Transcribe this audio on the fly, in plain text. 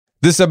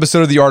This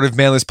episode of the Art of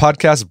Manliness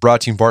podcast is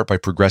brought to you in part by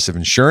Progressive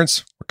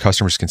Insurance, where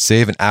customers can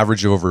save an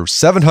average of over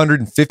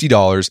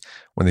 $750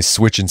 when they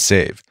switch and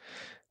save.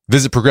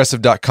 Visit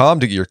progressive.com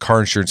to get your car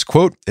insurance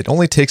quote. It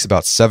only takes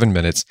about 7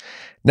 minutes.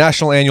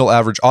 National annual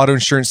average auto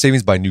insurance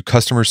savings by new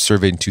customers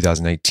surveyed in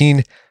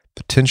 2019.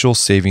 Potential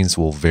savings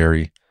will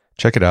vary.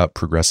 Check it out,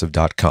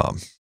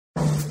 progressive.com.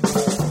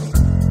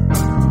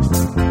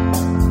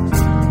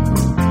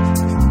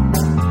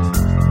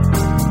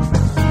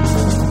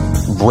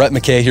 Brett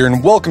McKay here,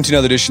 and welcome to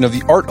another edition of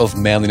the Art of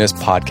Manliness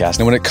podcast.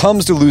 Now, when it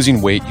comes to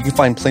losing weight, you can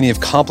find plenty of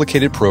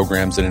complicated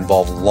programs that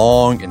involve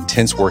long,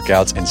 intense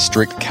workouts and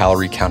strict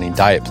calorie-counting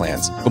diet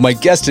plans. But my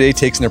guest today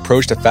takes an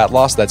approach to fat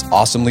loss that's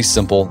awesomely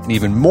simple and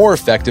even more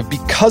effective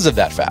because of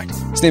that fact.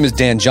 His name is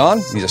Dan John.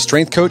 He's a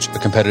strength coach, a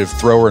competitive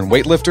thrower and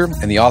weightlifter,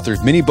 and the author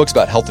of many books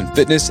about health and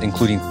fitness,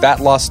 including Fat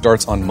Loss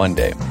Starts on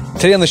Monday.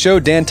 Today on the show,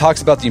 Dan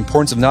talks about the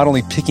importance of not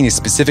only picking a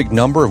specific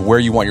number of where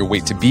you want your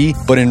weight to be,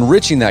 but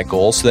enriching that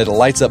goal so that it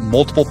lights up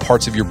multiple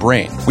parts of your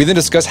brain. We then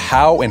discuss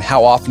how and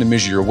how often to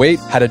measure your weight,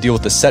 how to deal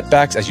with the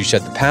setbacks as you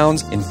shed the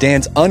pounds, and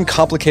Dan's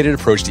uncomplicated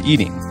approach to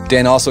eating.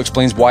 Dan also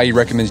explains why he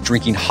recommends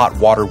drinking hot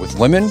water with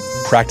lemon,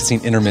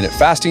 practicing intermittent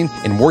fasting,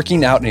 and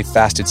working out in a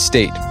fasted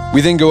state.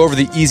 We then go over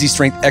the easy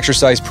strength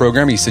exercise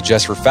program he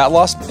suggests for fat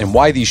loss and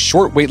why these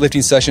short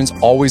weightlifting sessions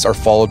always are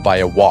followed by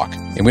a walk.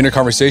 And we enter a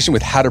conversation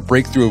with how to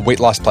break through a weight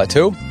loss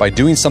plateau by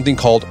doing something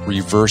called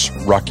reverse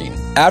rucking.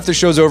 After the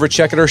show's over,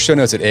 check out our show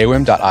notes at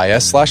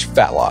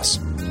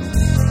aom.is/fatloss.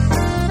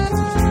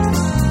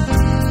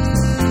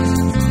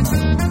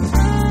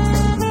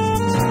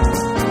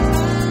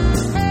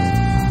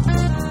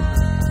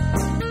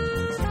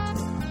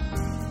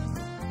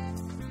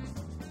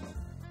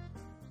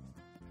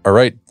 All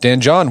right,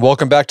 Dan John,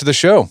 welcome back to the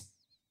show.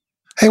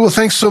 Hey, well,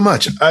 thanks so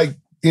much. Like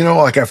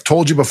I've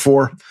told you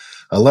before,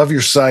 I love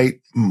your site.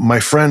 My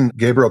friend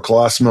Gabriel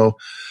Colosimo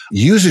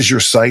uses your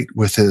site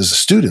with his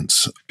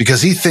students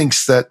because he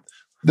thinks that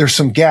there's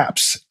some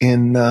gaps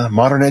in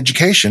modern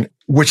education,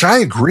 which I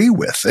agree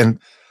with. And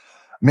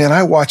man,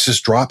 I watched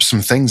this drop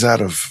some things out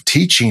of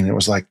teaching. It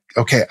was like,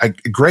 okay,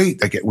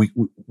 great. I get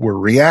we're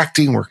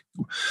reacting,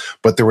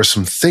 but there were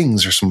some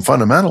things or some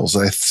fundamentals that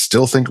I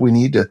still think we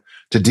need to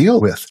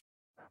deal with.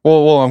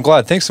 Well, I'm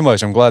glad. Thanks so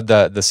much. I'm glad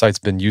that the site's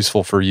been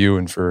useful for you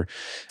and for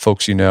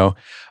folks you know.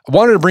 I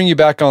wanted to bring you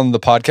back on the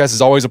podcast.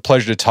 It's always a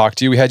pleasure to talk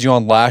to you. We had you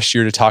on last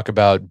year to talk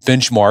about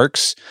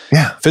benchmarks,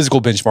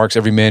 physical benchmarks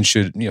every man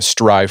should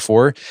strive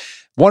for.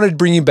 Wanted to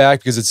bring you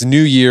back because it's a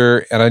new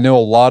year, and I know a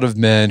lot of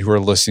men who are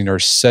listening are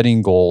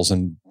setting goals.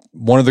 And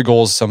one of the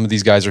goals some of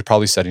these guys are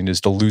probably setting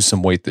is to lose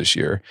some weight this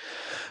year.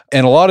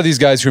 And a lot of these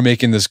guys who are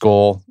making this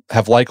goal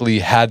have likely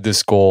had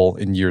this goal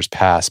in years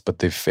past, but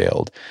they've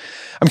failed.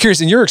 I'm curious,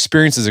 in your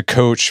experience as a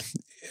coach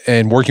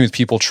and working with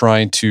people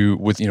trying to,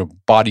 with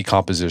body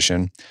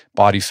composition,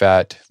 body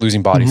fat,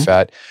 losing body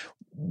fat,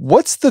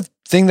 what's the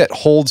thing that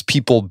holds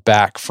people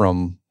back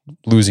from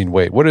losing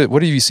weight? What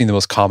have you seen the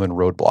most common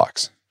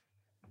roadblocks?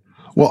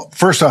 Well,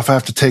 first off, I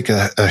have to take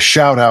a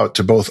shout out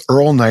to both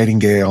Earl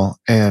Nightingale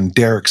and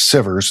Derek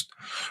Sivers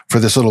for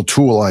this little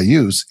tool I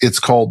use. It's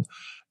called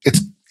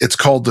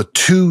the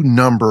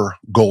 2-number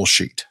goal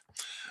sheet.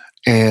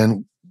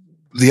 And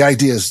the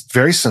idea is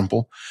very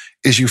simple,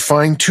 is you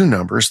find 2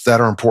 numbers that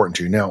are important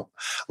to you. Now,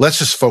 let's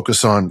just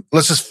focus on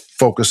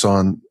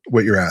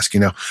what you're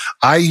asking. Now,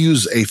 I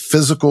use a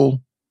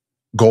physical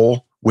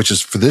goal, which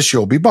is for this year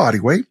will be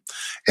body weight,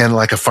 and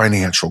like a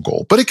financial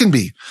goal. But it can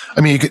be,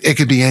 it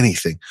could be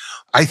anything.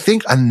 I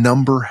think a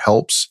number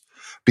helps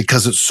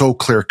because it's so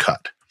clear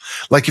cut.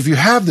 Like if you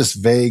have this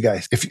vague,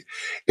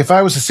 if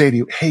I was to say to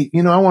you, hey,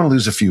 I want to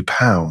lose a few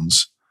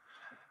pounds.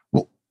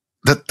 Well,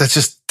 that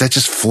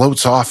just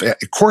floats off.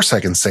 Of course I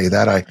can say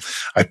that.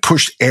 I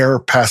pushed air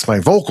past my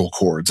vocal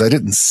cords. I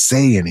didn't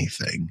say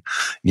anything,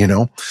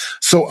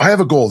 So I have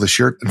a goal this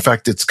year. In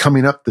fact, it's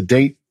coming up. The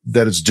date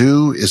that it's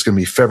due is going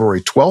to be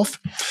February 12th.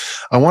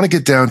 I want to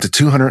get down to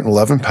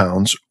 211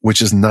 pounds,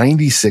 which is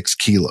 96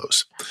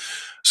 kilos.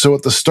 So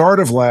at the start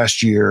of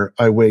last year,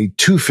 I weighed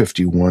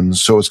 251.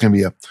 So it's going to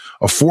be a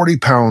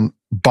 40-pound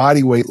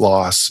body weight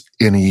loss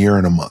in a year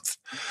and a month.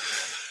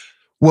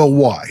 Well,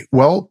 why?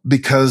 Well,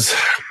 because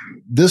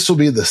this will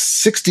be the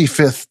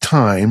 65th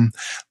time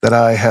that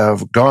I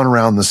have gone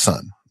around the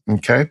sun.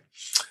 Okay.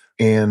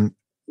 And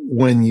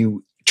when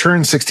you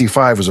turn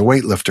 65 as a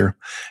weightlifter,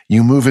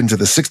 you move into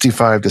the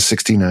 65 to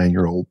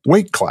 69-year-old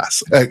weight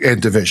class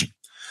and division.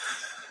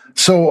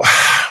 So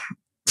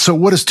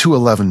what does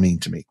 211 mean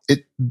to me?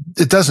 It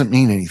doesn't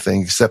mean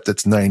anything except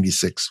it's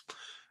 96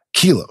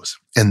 kilos.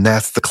 And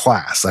that's the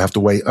class. I have to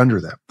weigh under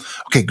that.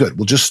 Okay, good.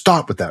 We'll just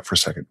stop with that for a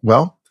second.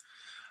 Well,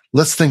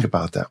 let's think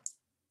about that.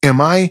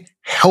 Am I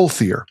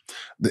healthier?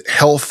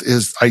 Health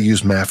is, I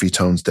use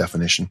Maffei-Tone's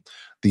definition,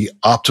 the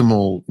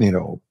optimal,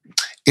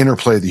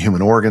 interplay of the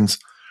human organs.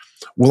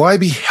 Will I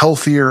be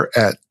healthier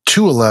at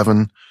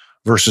 211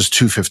 versus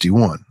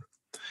 251?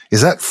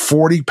 Is that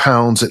 40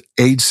 pounds at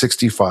age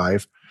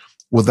 65?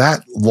 Will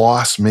that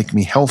loss make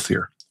me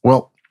healthier?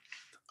 Well,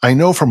 I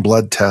know from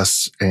blood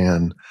tests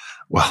and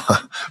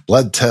well,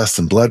 blood tests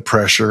and blood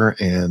pressure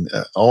and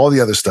all the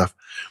other stuff.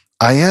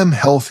 I am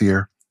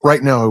healthier.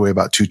 Right now, I weigh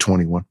about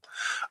 221.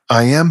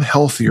 I am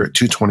healthier at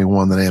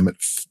 221 than I am at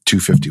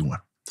 251.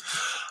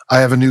 I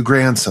have a new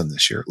grandson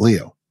this year,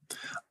 Leo.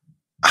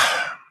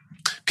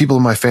 People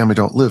in my family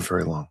don't live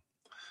very long.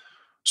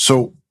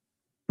 So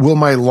will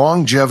my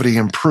longevity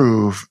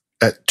improve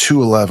at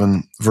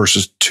 211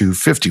 versus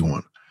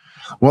 251?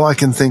 Well, I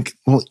can think,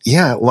 well,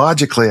 yeah,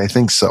 logically, I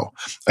think so.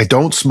 I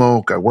don't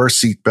smoke. I wear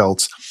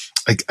seatbelts.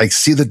 I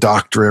see the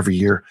doctor every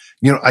year.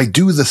 I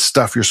do the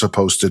stuff you're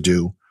supposed to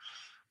do.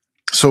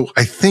 So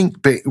I think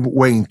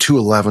weighing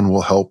 211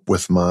 will help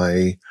with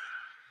my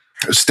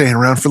staying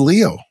around for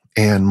Leo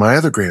and my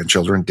other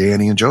grandchildren,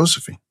 Danny and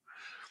Josephine.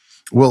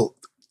 Will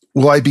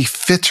I be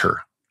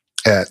fitter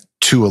at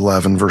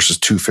 211 versus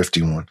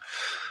 251?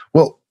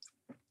 Well,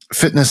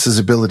 fitness is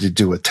ability to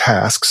do a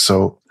task.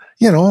 So,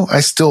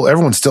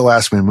 everyone still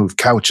asks me to move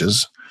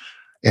couches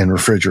and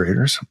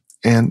refrigerators.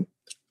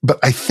 But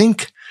I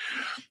think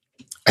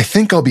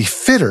I'll be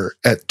fitter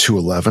at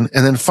 211.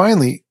 And then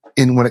finally,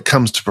 when it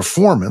comes to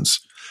performance,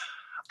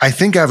 I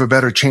think I have a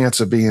better chance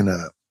of being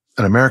an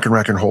American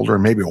record holder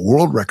and maybe a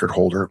world record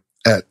holder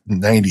at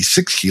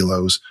 96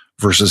 kilos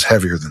versus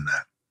heavier than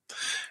that.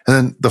 And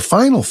then the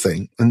final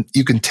thing, and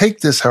you can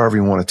take this however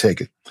you want to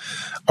take it.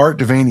 Art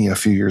Devaney a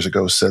few years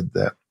ago said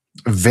that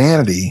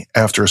vanity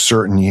after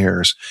certain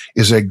years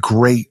is a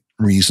great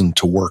reason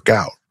to work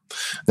out.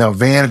 Now,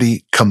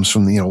 vanity comes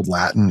from the old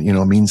Latin,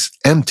 means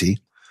empty.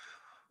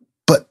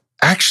 But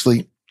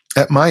actually,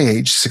 at my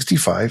age,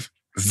 65,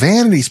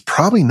 vanity's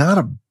probably not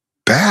a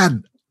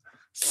bad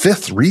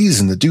fifth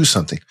reason to do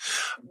something.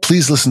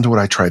 Please listen to what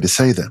I tried to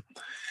say then.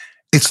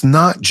 It's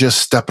not just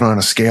stepping on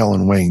a scale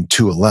and weighing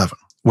 211,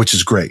 which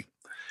is great.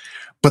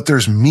 But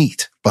there's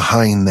meat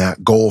behind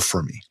that goal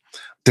for me.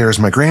 There's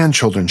my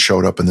grandchildren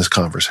showed up in this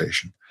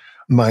conversation.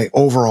 My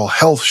overall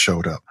health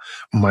showed up.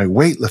 My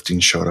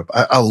weightlifting showed up.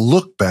 I'll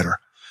look better.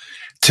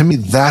 To me,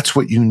 that's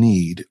what you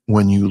need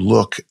when you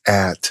look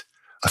at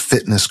a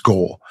fitness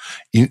goal.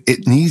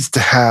 It needs to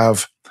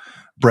have,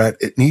 Brett,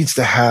 it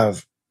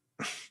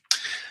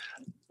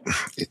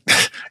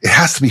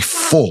has to be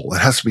full.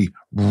 It has to be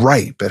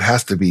ripe. It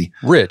has to be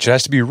rich. It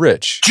has to be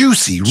rich.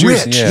 Juicy,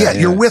 rich. Yeah,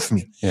 you're with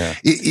me. Yeah.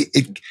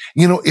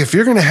 If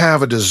you're going to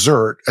have a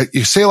dessert,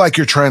 you say like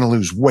you're trying to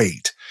lose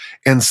weight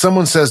and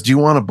someone says, do you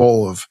want a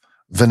bowl of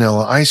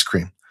vanilla ice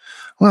cream?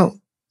 Well,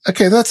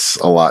 okay, that's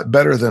a lot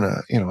better than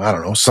I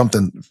don't know,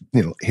 something,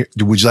 here,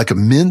 would you like a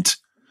mint?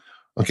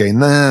 Okay,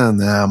 nah,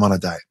 I'm on a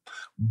diet.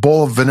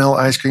 Bowl of vanilla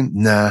ice cream?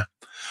 Nah.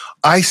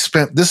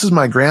 This is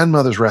my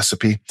grandmother's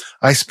recipe.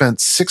 I spent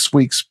 6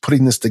 weeks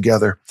putting this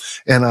together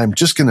and I'm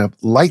just going to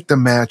light the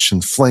match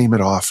and flame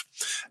it off.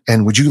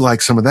 And would you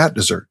like some of that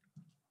dessert?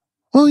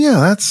 Well, yeah,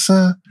 that's,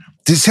 do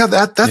you see how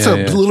that's a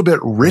little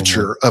bit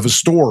richer of a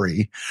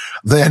story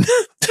than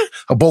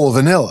a bowl of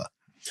vanilla.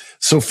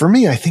 So for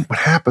me, I think what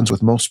happens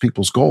with most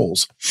people's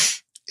goals,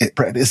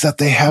 Brett, is that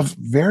they have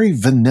very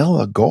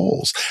vanilla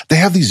goals. They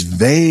have these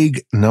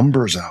vague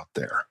numbers out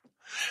there.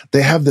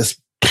 They have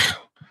this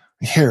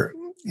here.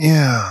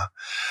 Yeah,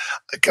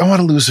 I want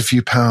to lose a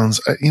few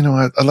pounds.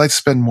 I'd like to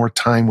spend more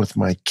time with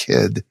our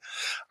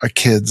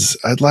kids.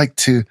 I'd like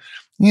to,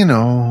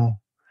 do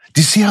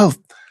you see how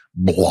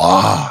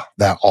blah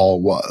that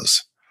all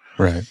was?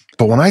 Right.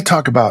 But when I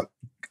talk about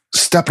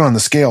stepping on the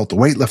scale at the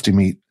weightlifting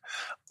meet,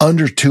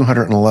 under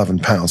 211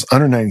 pounds,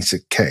 under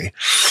 96K,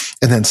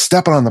 and then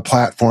stepping on the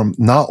platform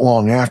not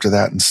long after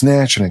that and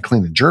snatching and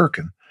clean and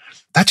jerking,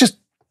 that just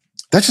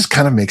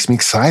kind of makes me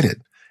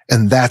excited.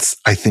 And that's,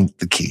 I think,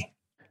 the key.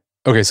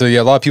 Okay, so a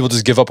lot of people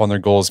just give up on their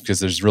goals because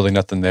there's really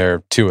nothing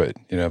there to it.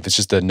 If it's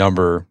just a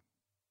number,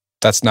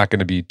 that's not going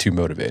to be too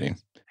motivating.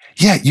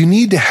 Yeah, you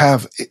need to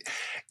have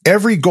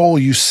every goal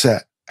you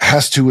set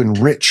has to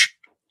enrich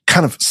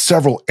kind of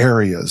several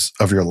areas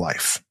of your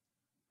life.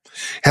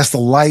 It has to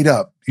light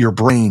up your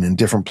brain in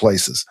different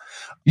places.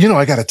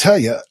 I got to tell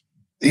you,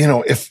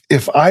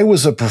 if I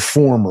was a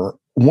performer,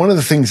 one of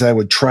the things I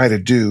would try to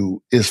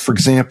do is, for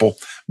example,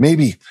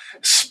 maybe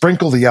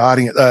sprinkle the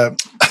audience.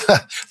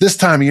 This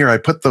time of year, I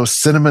put those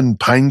cinnamon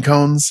pine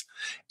cones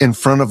in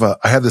front of I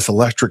have this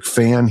electric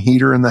fan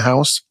heater in the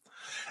house.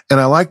 And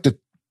I like to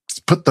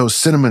put those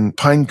cinnamon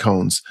pine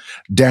cones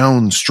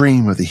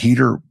downstream of the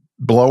heater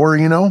blower,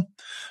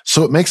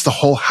 so it makes the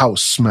whole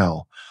house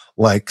smell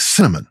like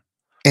cinnamon.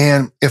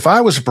 And if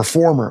I was a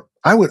performer,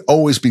 I would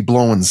always be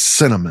blowing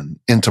cinnamon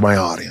into my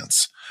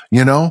audience.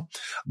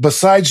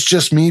 Besides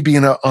just me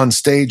being on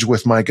stage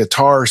with my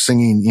guitar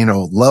singing,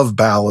 love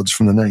ballads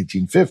from the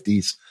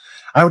 1950s,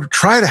 I would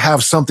try to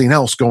have something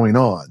else going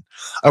on.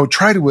 I would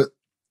try to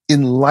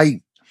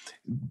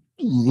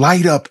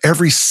light up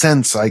every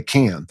sense I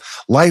can,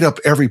 light up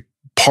every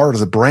part of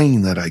the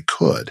brain that I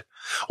could.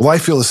 Well, I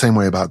feel the same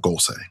way about goal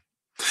setting.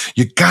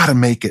 You got to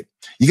make it.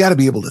 You got to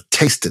be able to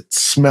taste it,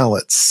 smell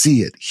it,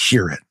 see it,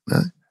 hear it.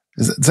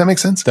 Does that make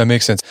sense? That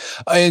makes sense.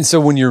 And so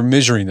when you're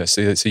measuring this,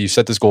 so you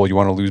set this goal, you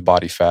want to lose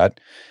body fat,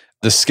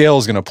 the scale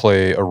is going to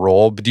play a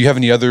role, but do you have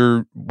any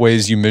other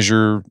ways you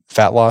measure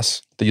fat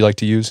loss that you like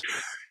to use?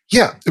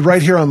 Yeah,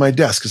 right here on my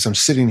desk, as I'm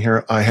sitting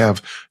here, I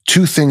have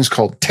two things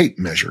called tape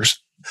measures.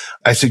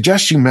 I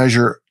suggest you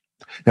measure.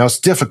 Now, it's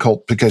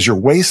difficult because your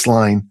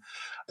waistline,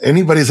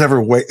 anybody's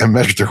ever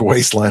measured their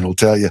waistline will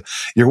tell you,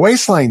 your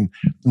waistline,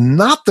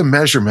 not the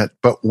measurement,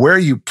 but where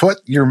you put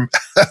your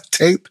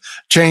tape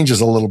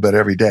changes a little bit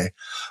every day.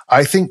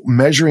 I think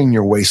measuring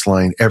your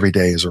waistline every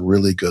day is a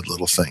really good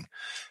little thing.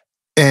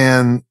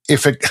 And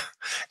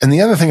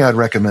the other thing I'd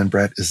recommend,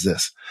 Brett, is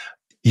this.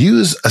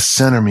 Use a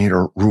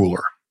centimeter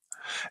ruler.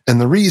 And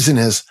the reason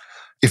is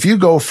if you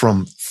go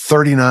from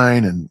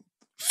 39 and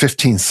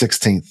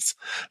 15/16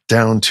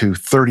 down to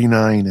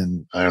 39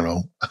 and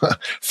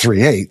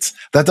 3/8,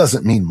 that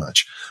doesn't mean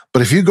much.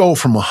 But if you go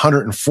from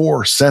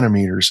 104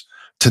 centimeters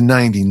to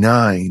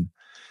 99,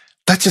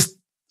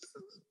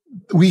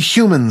 we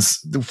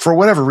humans, for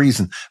whatever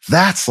reason,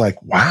 that's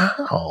like,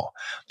 wow,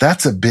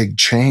 that's a big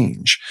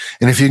change.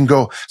 And if you can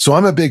go, so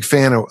I'm a big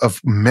fan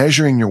of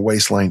measuring your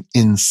waistline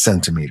in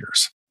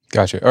centimeters.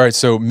 Gotcha. All right.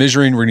 So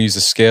measuring, we're going to use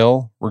a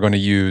scale. We're going to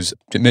use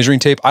measuring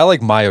tape. I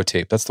like Myo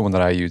tape. That's the one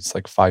that I use. It's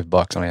like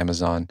 $5 on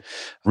Amazon.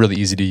 Really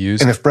easy to use.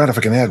 And if I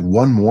can add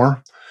one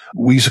more,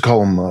 we used to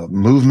call them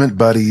movement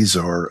buddies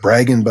or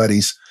bragging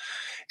buddies.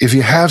 If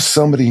you have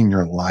somebody in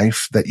your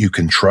life that you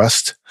can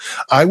trust,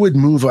 I would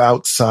move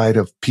outside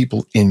of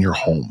people in your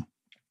home,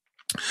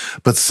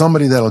 but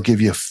somebody that'll give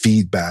you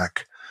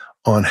feedback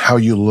on how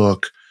you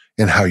look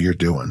and how you're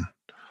doing.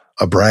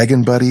 A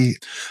bragging buddy,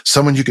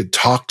 someone you could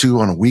talk to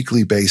on a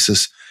weekly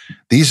basis.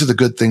 These are the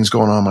good things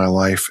going on in my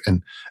life.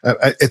 And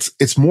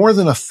it's more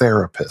than a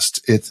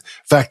therapist. In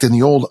fact, in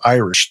the old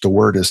Irish, the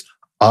word is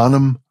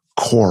anam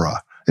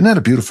cora. Isn't that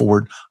a beautiful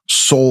word?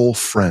 Soul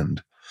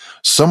friend.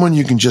 Someone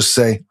you can just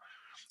say,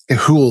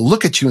 who will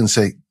look at you and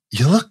say,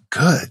 you look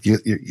good.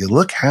 You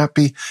look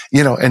happy,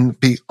 and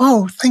be,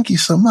 oh, thank you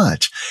so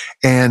much.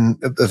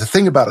 And the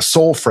thing about a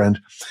soul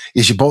friend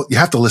is you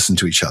have to listen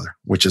to each other,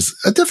 which is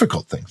a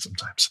difficult thing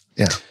sometimes.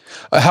 Yeah.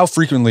 How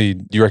frequently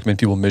do you recommend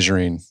people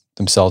measuring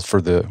themselves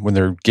when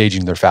they're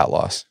gauging their fat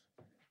loss?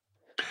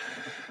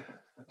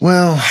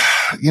 Well,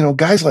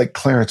 guys like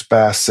Clarence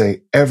Bass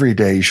say every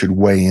day you should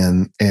weigh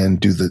in and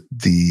do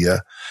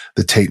the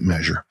tape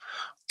measure.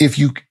 If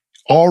you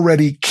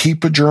already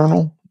keep a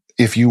journal,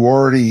 if you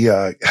already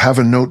have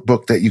a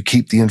notebook that you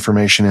keep the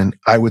information in,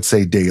 I would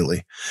say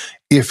daily.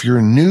 If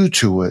you're new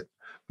to it,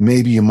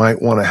 maybe you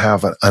might want to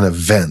have an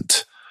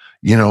event,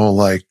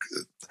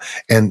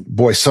 and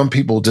boy, some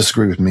people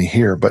disagree with me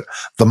here, but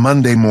the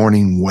Monday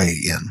morning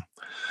weigh-in.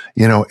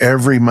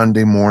 Every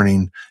Monday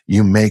morning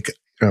you make,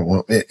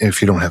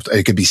 if you don't have to,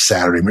 it could be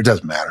Saturday, it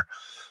doesn't matter.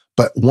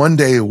 But one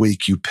day a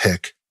week you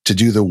pick to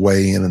do the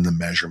weigh-in and the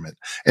measurement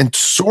and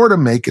sort of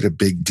make it a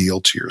big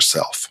deal to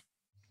yourself.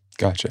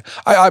 Gotcha.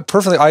 I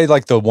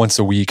like the once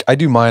a week. I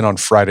do mine on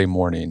Friday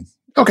morning.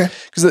 Okay.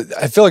 Because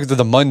I feel like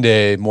the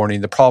Monday morning,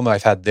 the problem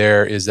I've had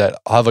there is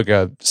that I'll have like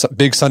a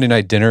big Sunday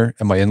night dinner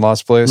at my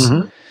in-laws' place.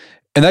 Mm-hmm.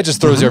 And that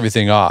just throws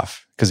everything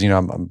off. Because,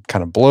 I'm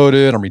kind of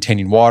bloated. I'm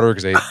retaining water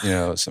because I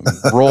ate, some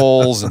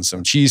rolls and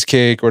some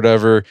cheesecake or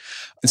whatever.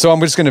 And so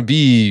I'm just going to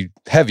be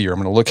heavier. I'm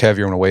going to look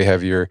heavier. I'm going to weigh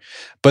heavier.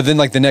 But then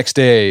like the next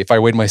day, if I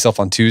weighed myself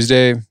on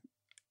Tuesday,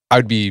 I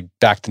would be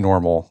back to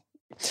normal.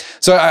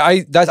 So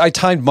I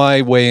timed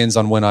my weigh-ins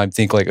on when I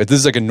think like this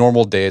is like a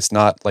normal day. It's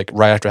not like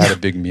right after I had a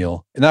big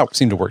meal, and that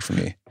seemed to work for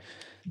me.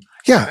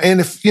 Yeah,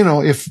 and if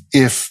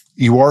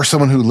you are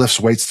someone who lifts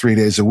weights 3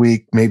 days a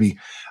week, maybe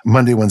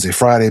Monday, Wednesday,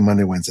 Friday,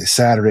 Monday, Wednesday,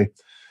 Saturday,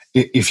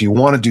 if you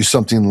want to do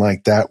something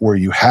like that where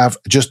you have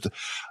just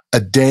a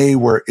day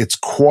where it's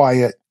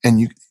quiet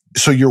and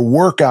so your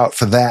workout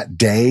for that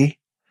day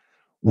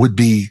would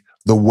be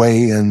the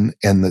weigh-in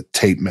and the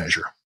tape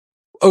measure.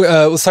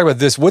 Let's talk about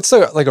this. What's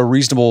a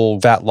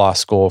reasonable fat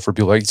loss goal for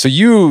people? Like, so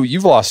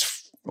you've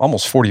lost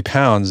almost 40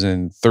 pounds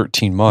in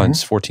 13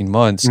 months, 14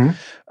 months.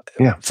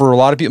 Mm-hmm. Yeah. For a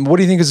lot of people, what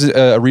do you think is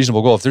a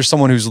reasonable goal? If there's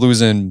someone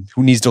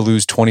who needs to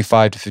lose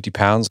 25 to 50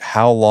 pounds,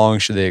 how long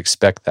should they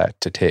expect that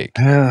to take?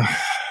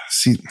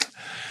 See,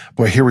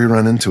 boy, here we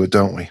run into it,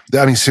 don't we?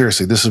 I mean,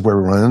 seriously, this is where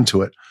we run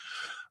into it.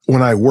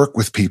 When I work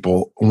with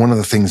people, one of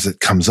the things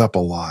that comes up a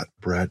lot,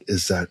 Brett,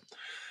 is that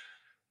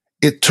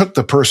it took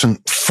the person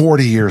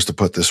 40 years to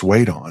put this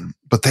weight on,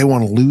 but they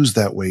want to lose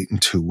that weight in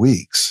 2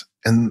 weeks.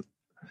 And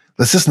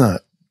that's just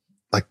not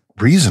like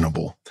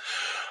reasonable.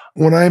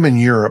 When I'm in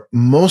Europe,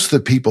 most of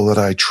the people that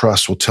I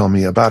trust will tell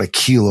me about 1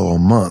 kilo a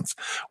month,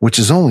 which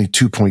is only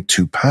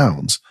 2.2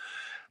 pounds.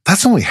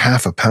 That's only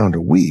half a pound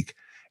a week.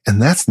 And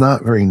that's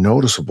not very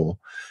noticeable.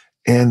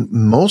 And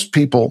most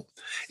people,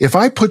 if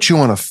I put you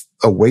on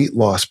a weight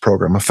loss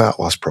program, a fat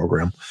loss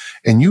program,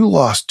 and you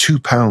lost 2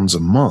 pounds a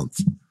month,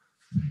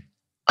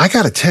 I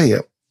got to tell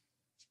you,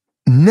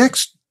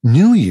 next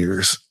New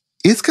Year's,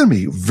 it's going to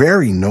be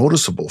very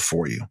noticeable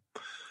for you.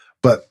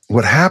 But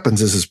what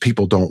happens is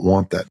people don't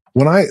want that.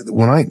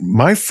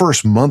 My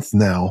first month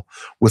now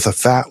with a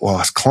fat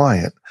loss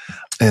client,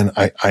 and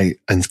I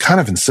kind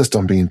of insist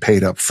on being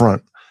paid up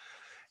front,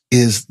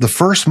 is the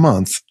first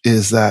month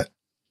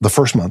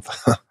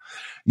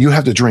you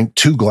have to drink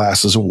 2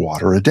 glasses of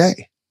water a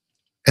day.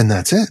 And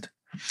that's it.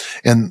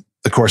 And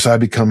of course, I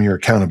become your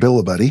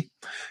accountability buddy.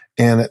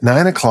 And at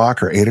 9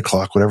 o'clock or 8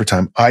 o'clock, whatever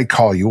time, I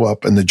call you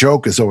up. And the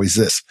joke is always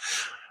this.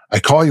 I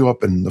call you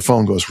up and the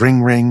phone goes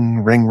ring, ring,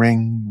 ring,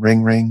 ring,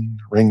 ring, ring,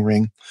 ring,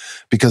 ring,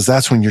 because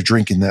that's when you're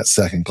drinking that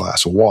second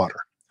glass of water.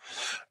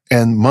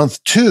 And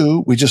month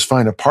 2, we just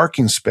find a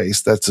parking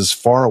space that's as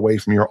far away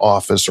from your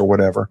office or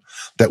whatever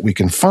that we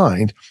can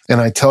find. And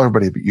I tell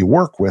everybody that you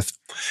work with,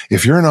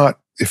 if you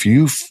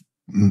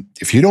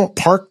don't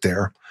park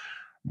there,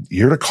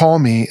 you're to call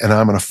me and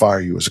I'm going to fire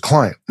you as a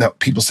client. Now,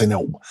 people say,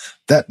 no,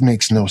 that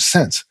makes no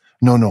sense.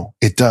 No,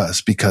 it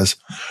does, because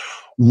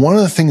one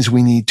of the things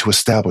we need to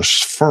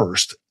establish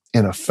first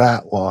in a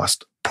fat loss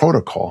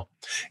protocol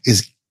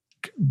is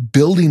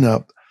building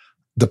up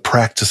the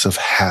practice of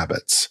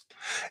habits.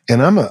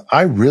 And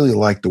I really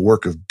like the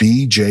work of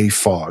B.J.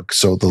 Fogg.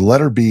 So the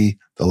letter B,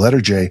 the letter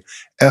J,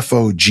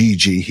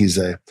 F-O-G-G. He's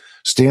a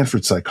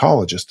Stanford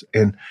psychologist,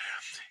 and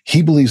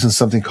he believes in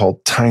something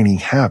called tiny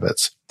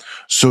habits.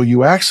 So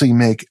you actually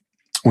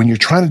when you're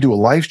trying to do a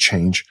life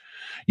change,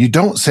 you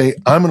don't say,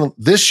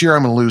 this year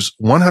I'm going to lose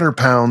 100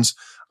 pounds.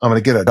 I'm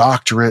going to get a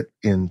doctorate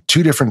in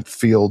 2 different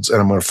fields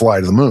and I'm going to fly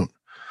to the moon.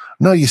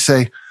 No, you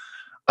say,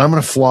 I'm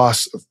going to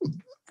floss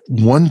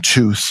 1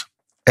 tooth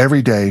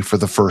every day for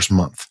the first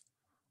month.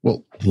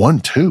 Well, 1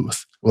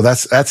 tooth. Well,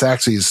 that's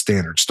actually a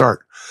standard start,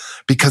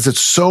 because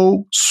it's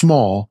so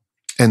small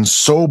and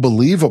so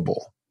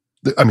believable.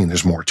 I mean,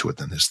 there's more to it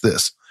than this,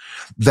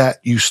 that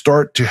you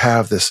start to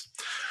have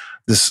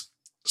the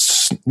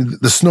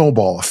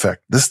snowball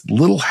effect. This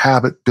little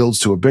habit builds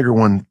to a bigger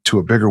one, to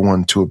a bigger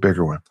one, to a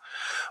bigger one.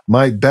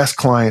 My best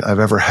client I've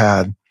ever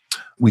had,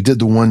 we did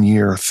the 1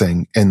 year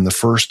thing, and the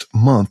first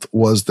month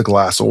was the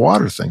glass of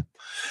water thing.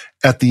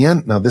 At the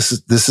end, now this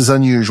is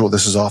unusual.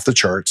 This is off the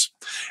charts.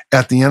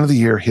 At the end of the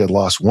year, he had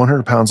lost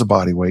 100 pounds of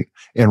body weight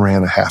and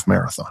ran a half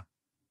marathon.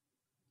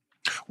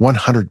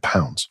 100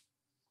 pounds.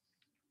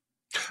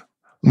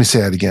 Let me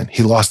say that again.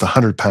 He lost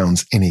 100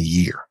 pounds in a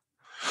year.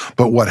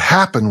 But what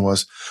happened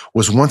was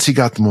once he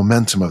got the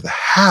momentum of the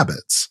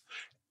habits,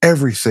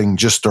 everything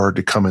just started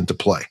to come into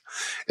play.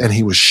 And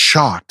he was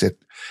shocked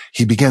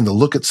he began to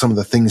look at some of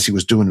the things he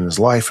was doing in his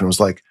life, and it was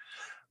like,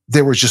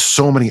 there were just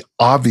so many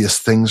obvious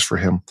things for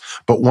him.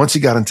 But once he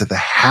got into the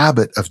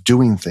habit of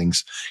doing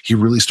things, he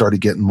really started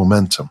getting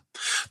momentum.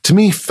 To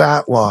me,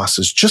 fat loss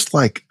is just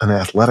like an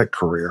athletic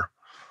career.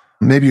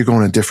 Maybe you're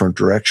going in different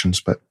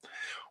directions, but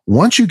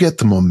once you get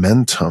the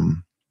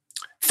momentum,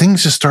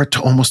 things just start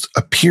to almost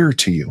appear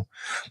to you.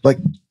 Like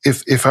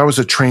if I was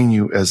to train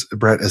you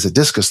Brett, as a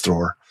discus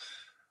thrower,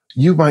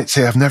 you might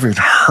say, I've never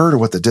even heard of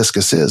what the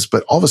discus is,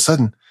 but all of a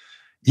sudden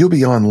you'll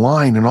be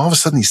online and all of a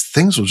sudden these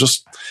things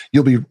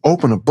you'll be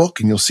open a book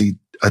and you'll see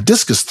a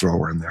discus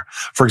thrower in there.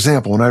 For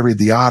example, when I read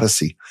the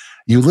Odyssey,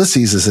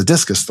 Ulysses is a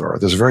discus thrower.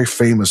 There's a very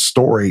famous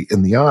story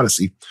in the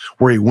Odyssey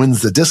where he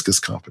wins the discus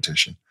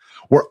competition.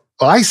 Where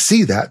I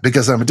see that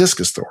because I'm a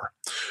discus thrower.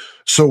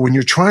 So when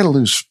you're trying to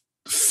lose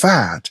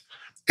fat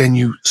and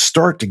you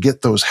start to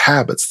get those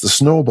habits, the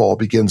snowball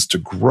begins to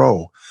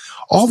grow.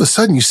 All of a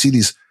sudden you see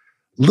these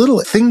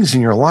little things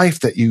in your life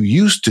that you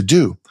used to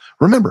do.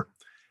 Remember,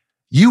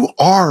 you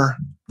are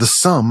the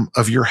sum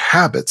of your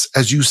habits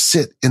as you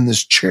sit in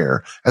this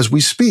chair as we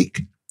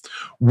speak.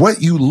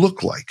 What you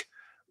look like,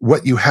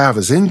 what you have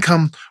as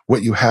income,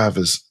 what you have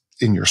as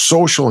in your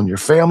social and your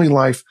family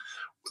life,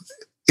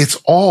 it's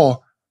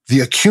all the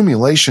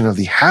accumulation of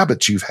the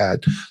habits you've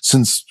had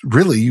since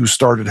really you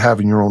started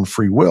having your own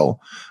free will,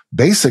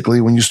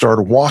 basically when you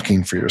started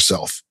walking for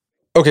yourself.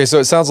 Okay, so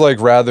it sounds like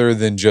rather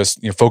than just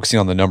focusing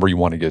on the number you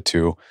want to get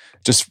to,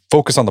 just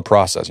focus on the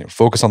process.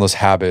 Focus on those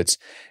habits,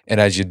 and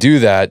as you do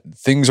that,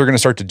 things are going to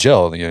start to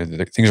gel. Things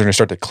are going to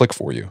start to click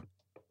for you.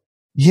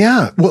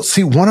 Yeah, well,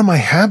 see, one of my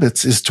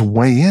habits is to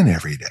weigh in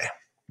every day,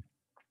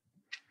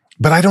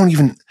 but I don't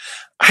even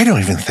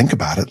think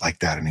about it like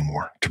that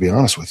anymore. To be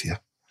honest with you,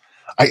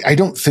 I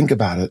don't think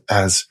about it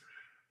as.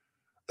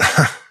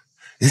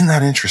 Isn't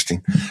that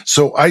interesting?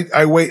 So I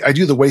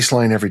do the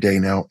waistline every day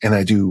now, and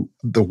I do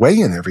the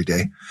weigh-in every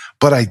day,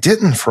 but I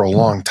didn't for a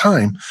long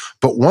time.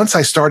 But once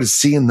I started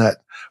seeing that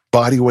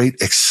body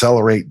weight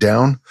accelerate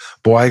down,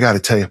 boy, I got to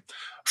tell you,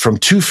 from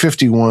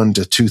 251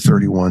 to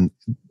 231,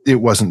 it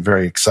wasn't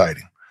very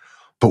exciting.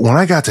 But when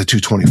I got to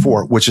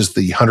 224, which is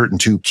the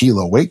 102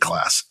 kilo weight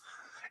class,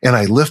 and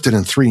I lifted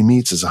in 3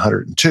 meets as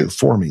 102,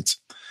 4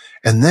 meets.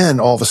 And then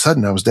all of a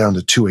sudden I was down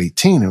to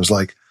 218. It was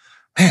like,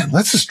 man,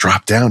 let's just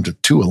drop down to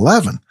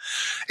 211.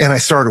 And I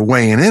started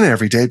weighing in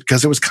every day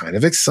because it was kind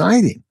of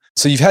exciting.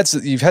 So you've had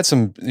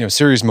some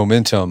serious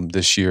momentum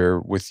this year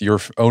with your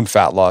own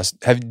fat loss.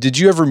 Did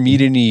you ever meet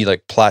any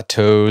like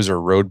plateaus or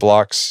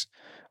roadblocks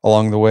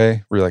along the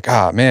way where you're like,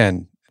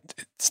 man,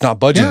 it's not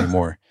budging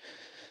anymore?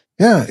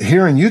 Yeah,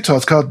 here in Utah,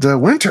 it's called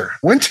winter.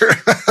 Winter's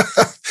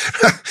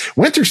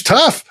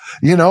tough.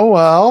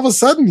 All of a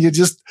sudden you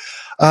just.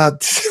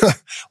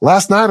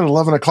 Last night at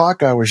 11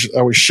 o'clock, I was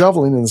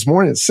shoveling, and this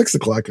morning at 6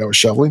 o'clock, I was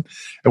shoveling.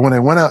 And when I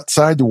went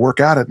outside to work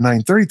out at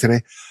 9:30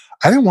 today,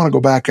 I didn't want to go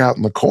back out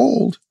in the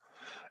cold.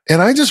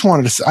 And I really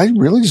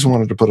just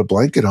wanted to put a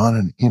blanket on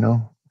and,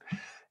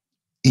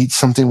 eat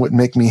something would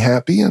make me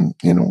happy. And,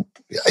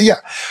 yeah.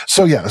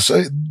 So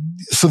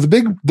the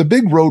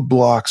big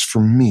roadblocks for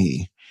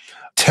me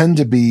tend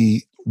to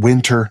be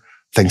winter,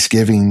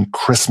 Thanksgiving,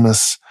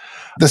 Christmas,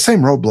 the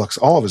same roadblocks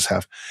all of us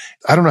have.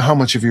 I don't know how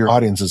much of your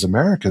audience is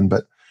American,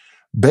 but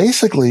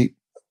basically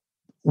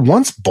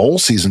once bowl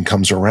season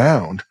comes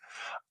around,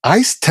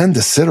 I tend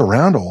to sit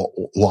around a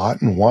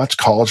lot and watch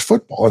college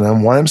football.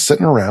 And when I'm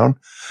sitting around,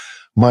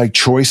 my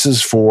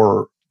choices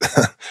for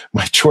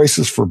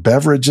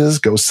beverages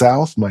go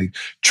south. My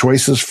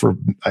choices for,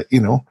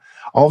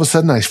 all of a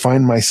sudden I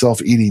find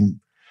myself eating.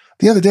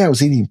 The other day I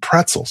was eating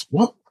pretzels.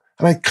 What?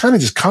 And I kind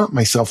of just caught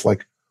myself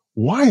like,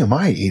 why am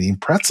I eating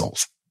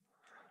pretzels?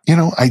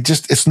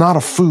 It's not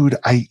a food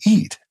I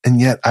eat. And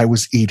yet I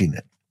was eating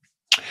it.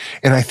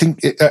 And I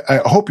think,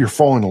 I hope you're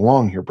following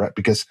along here, Brett,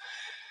 because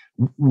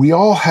we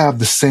all have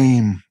the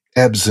same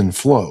ebbs and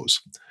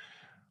flows.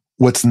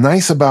 What's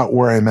nice about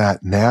where I'm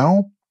at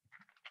now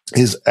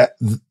is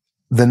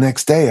the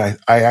next day,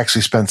 I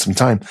actually spent some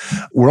time.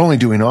 We're only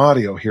doing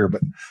audio here,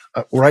 but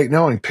right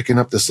now I'm picking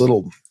up it's a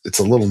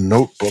little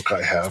notebook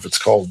I have. It's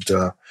called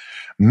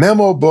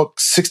Memo Book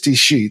 60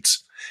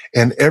 Sheets.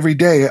 And every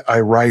day I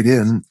write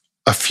in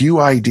a few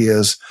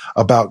ideas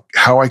about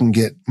how I can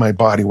get my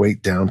body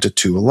weight down to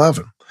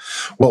 211.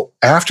 Well,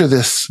 after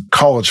this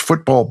college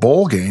football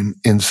bowl game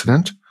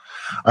incident,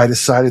 I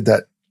decided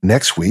that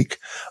next week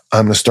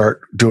I'm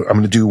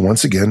going to do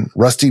once again,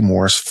 Rusty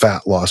Moore's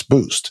Fat Loss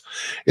Boost.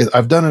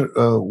 I've done it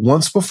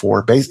once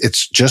before.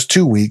 It's just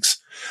 2 weeks,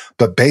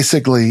 but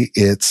basically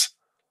it's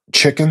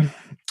chicken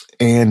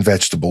and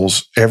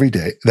vegetables every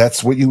day.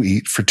 That's what you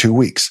eat for 2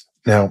 weeks.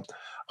 Now,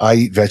 I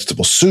eat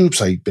vegetable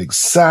soups. I eat big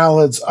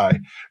salads.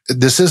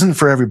 This isn't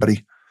for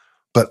everybody,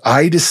 but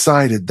I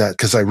decided that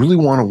because I really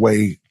want to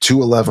weigh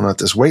 211 at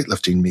this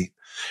weightlifting meet,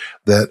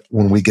 that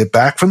when we get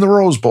back from the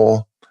Rose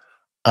Bowl,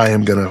 I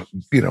am going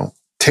to,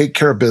 take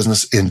care of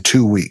business in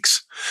 2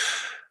 weeks.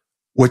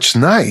 What's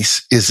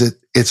nice is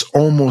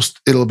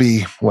it'll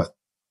be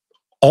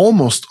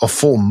almost a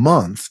full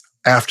month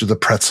after the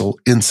pretzel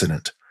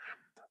incident.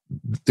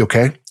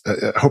 Okay.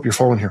 I hope you're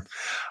following here.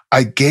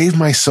 I gave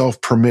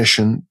myself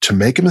permission to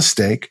make a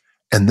mistake,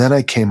 and then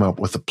I came up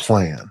with a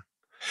plan.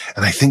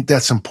 And I think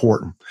that's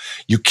important.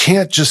 You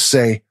can't just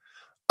say,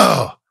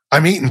 oh,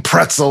 I'm eating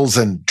pretzels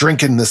and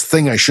drinking this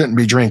thing I shouldn't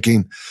be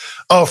drinking.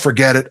 Oh,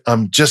 forget it.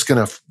 I'm just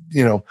going to,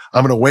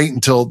 I'm going to wait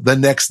until the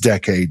next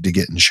decade to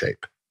get in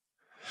shape.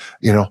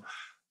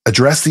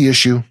 Address the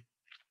issue,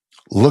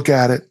 look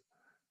at it,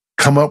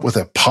 come up with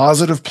a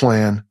positive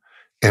plan,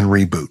 and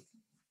reboot.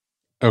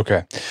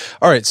 Okay.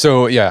 All right.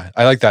 So yeah,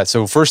 I like that.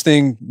 So first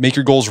thing, make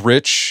your goals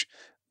rich,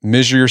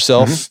 measure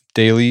yourself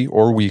daily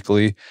or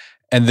weekly.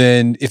 And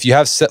then if you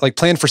have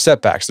plan for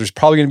setbacks, there's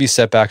probably going to be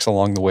setbacks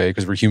along the way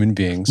because we're human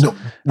beings. No,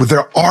 well,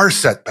 there are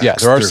setbacks. Yeah,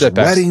 there's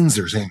setbacks. Weddings,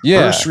 there's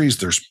anniversaries,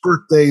 there's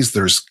birthdays,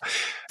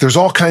 there's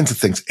all kinds of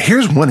things.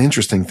 Here's one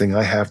interesting thing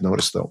I have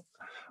noticed though.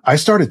 I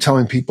started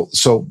telling people,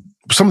 so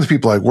some of the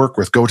people I work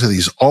with go to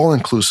these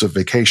all-inclusive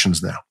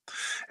vacations now.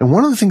 And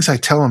one of the things I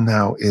tell them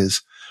now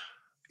is,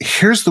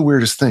 here's the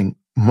weirdest thing.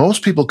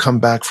 Most people come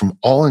back from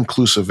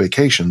all-inclusive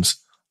vacations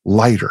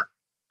lighter.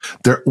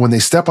 When they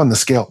step on the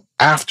scale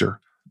after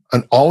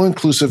an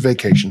all-inclusive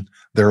vacation,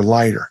 they're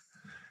lighter.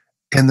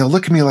 And they'll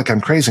look at me like I'm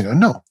crazy. I go,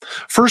 no.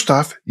 First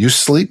off, you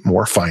sleep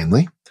more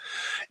finally.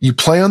 You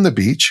play on the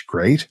beach.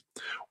 Great.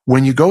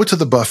 When you go to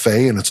the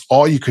buffet and it's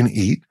all you can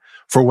eat,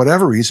 for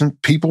whatever reason,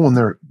 people, when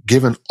they're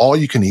given all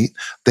you can eat,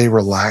 they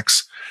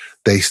relax,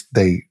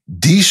 they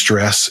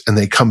de-stress, and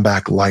they come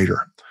back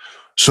lighter.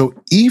 So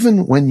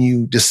even when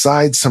you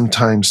decide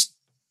sometimes,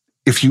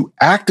 if you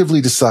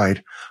actively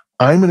decide,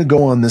 I'm going to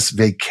go on this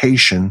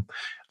vacation,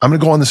 I'm going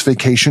to go on this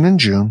vacation in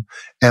June,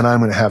 and I'm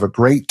going to have a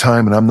great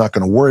time, and I'm not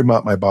going to worry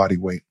about my body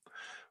weight.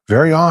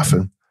 Very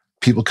often,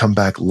 people come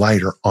back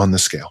lighter on the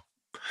scale.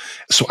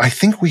 So I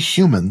think we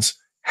humans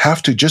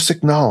have to just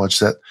acknowledge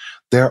that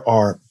there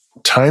are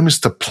times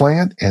to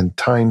plant and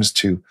times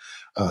to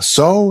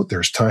sow.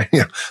 There's time,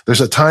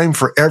 there's a time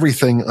for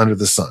everything under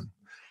the sun.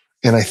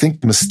 And I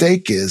think the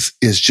mistake is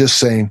just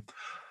saying,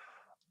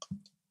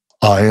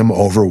 I am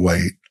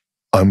overweight.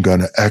 I'm going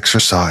to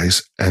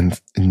exercise and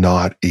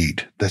not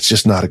eat. That's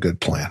just not a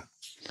good plan.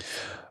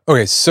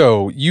 Okay,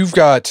 so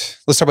let's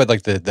talk about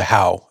like the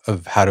how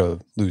of how to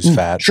lose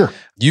fat. Sure.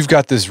 You've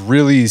got this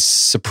really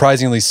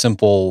surprisingly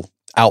simple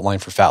outline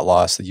for fat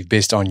loss that you've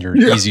based on your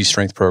Easy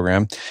Strength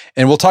program.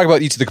 And we'll talk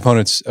about each of the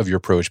components of your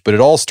approach, but it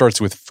all starts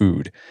with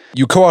food.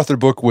 You co-authored a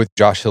book with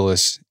Josh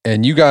Hillis,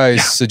 and you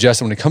guys suggest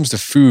that when it comes to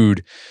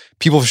food,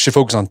 people should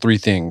focus on three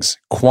things: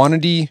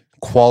 quantity,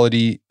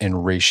 quality,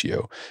 and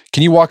ratio.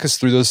 Can you walk us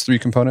through those three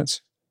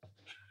components?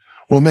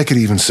 We'll make it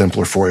even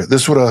simpler for you.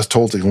 This is what I was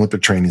told at the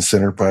Olympic Training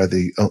Center by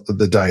the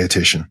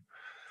dietitian.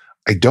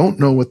 I don't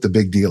know what the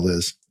big deal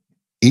is.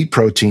 Eat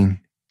protein,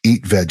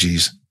 eat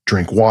veggies,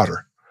 drink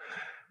water.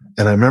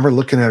 And I remember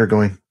looking at her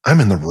going, I'm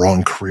in the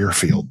wrong career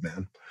field,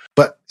 man.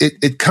 But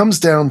it comes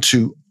down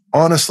to,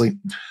 honestly,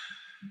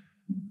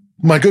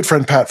 my good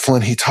friend Pat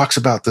Flynn, he talks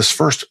about this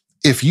first.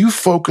 If you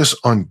focus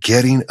on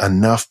getting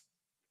enough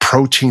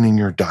protein in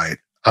your diet.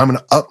 I'm going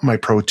to up my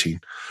protein.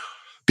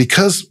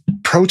 Because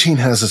protein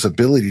has this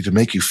ability to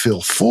make you feel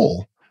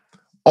full,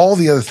 all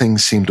the other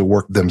things seem to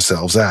work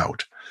themselves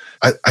out.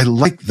 I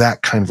like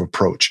that kind of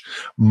approach.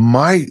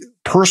 My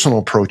personal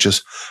approach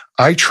is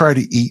I try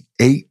to eat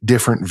 8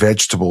 different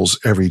vegetables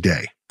every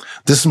day.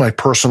 This is my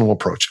personal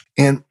approach.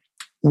 And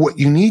what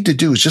you need to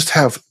do is just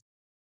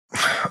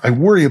I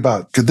worry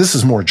about, because this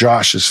is more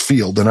Josh's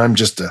field and I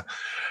just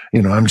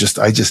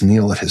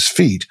kneel at his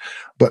feet.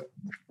 But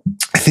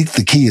I think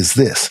the key is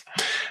this.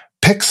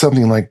 Pick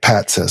something like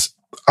Pat says.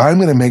 I'm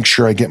going to make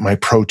sure I get my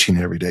protein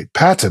every day.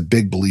 Pat's a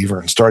big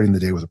believer in starting the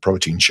day with a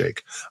protein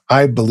shake.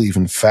 I believe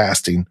in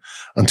fasting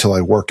until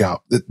I work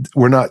out.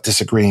 We're not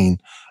disagreeing.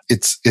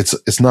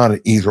 It's not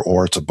an either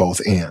or, it's a both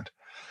and.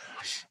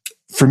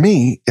 For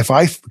me,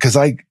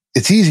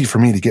 it's easy for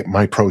me to get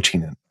my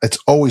protein in. It's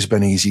always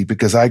been easy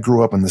because I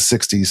grew up in the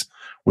 60s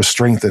with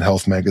Strength and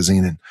Health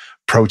magazine and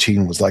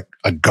protein was like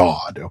a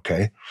god,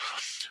 okay?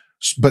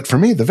 But for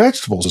me, the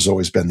vegetables has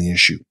always been the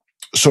issue.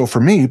 So for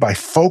me, by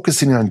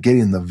focusing on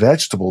getting the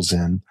vegetables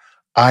in,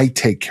 I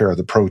take care of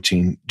the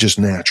protein just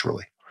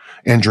naturally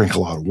and drink a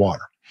lot of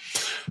water.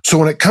 So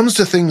when it comes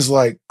to things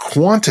like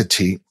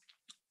quantity,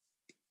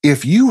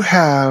 if you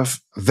have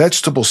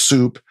vegetable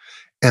soup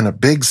and a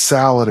big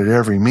salad at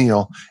every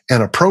meal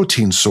and a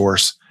protein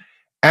source,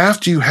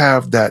 after you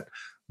have that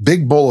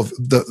big bowl of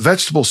the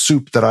vegetable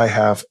soup that I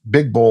have,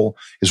 big bowl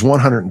is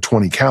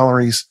 120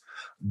 calories.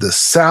 The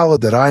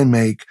salad that I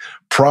make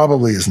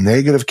probably is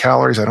negative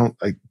calories. I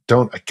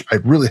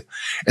really,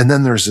 and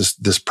then there's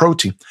this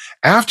protein.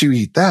 After you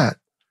eat that,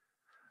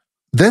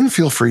 then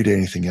feel free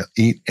to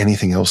eat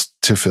anything else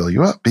to fill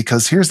you up.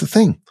 Because here's the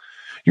thing,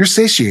 you're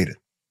satiated,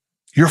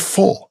 you're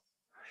full.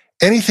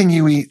 Anything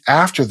you eat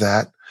after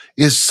that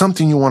is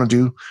something you want to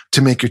do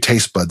to make your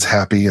taste buds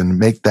happy and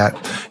make that,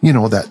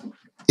 that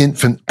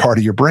infant part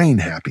of your brain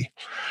happy.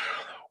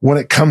 When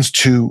it comes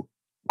to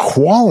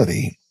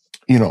quality,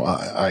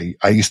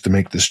 I used to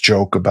make this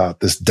joke about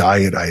this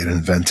diet I had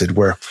invented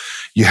where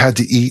you had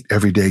to eat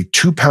every day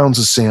 2 pounds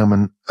of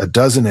salmon, a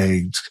dozen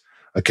eggs,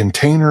 a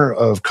container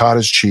of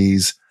cottage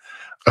cheese,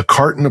 a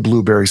carton of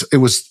blueberries. It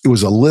was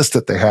a list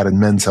that they had in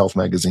Men's Health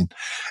magazine.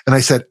 And I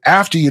said,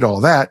 after you eat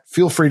all that,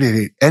 feel free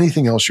to eat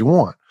anything else you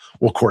want.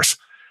 Well, of course,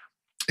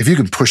 if you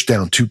can push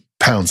down 2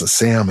 pounds of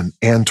salmon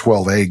and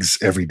 12 eggs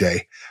every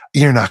day,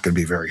 you're not going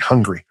to be very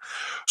hungry.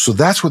 So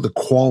that's where the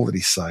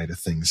quality side of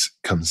things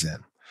comes in.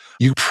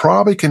 You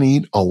probably can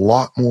eat a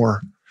lot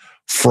more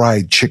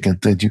fried chicken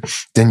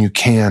than you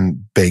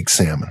can baked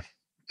salmon.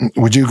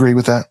 Would you agree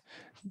with that?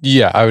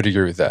 Yeah, I would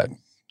agree with that.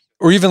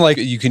 Or even like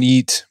you can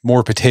eat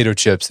more potato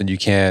chips than you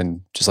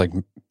can just like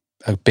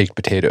a baked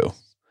potato.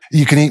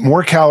 You can eat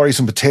more calories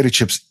in potato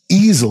chips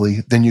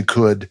easily than you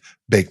could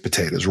baked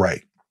potatoes.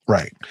 Right.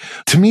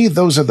 To me,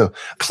 those are the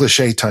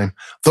cliche time.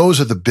 Those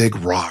are the big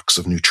rocks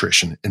of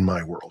nutrition in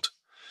my world.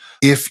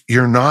 If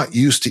you're not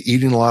used to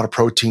eating a lot of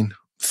protein,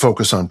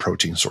 focus on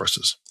protein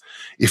sources.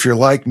 If you're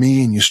like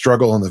me and you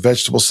struggle on the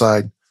vegetable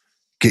side,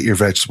 get your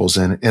vegetables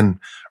in. And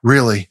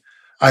really,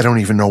 I don't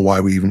even know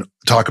why we even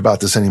talk about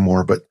this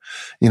anymore, but,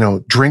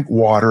 drink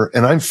water.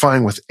 And I'm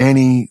fine with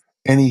any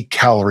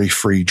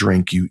calorie-free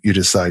drink you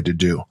decide to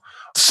do.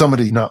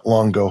 Somebody not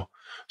long ago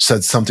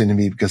said something to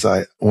me because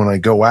when I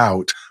go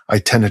out, I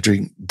tend to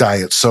drink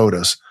diet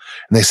sodas.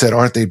 And they said,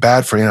 aren't they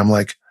bad for you? And I'm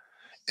like,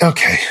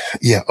 okay.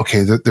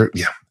 They're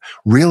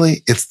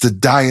really, it's the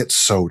diet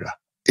soda.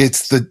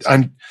 It's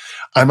I'm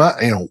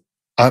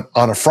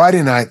on a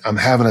Friday night, I'm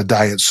having a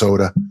diet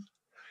soda.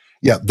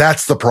 Yeah,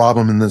 that's the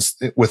problem in this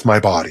with my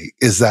body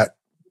is that,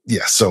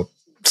 so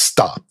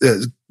stop.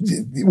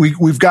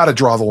 We've got to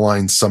draw the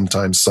line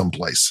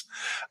someplace.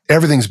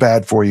 Everything's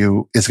bad for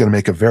you. It's going to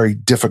make it very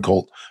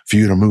difficult for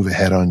you to move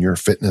ahead on your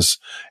fitness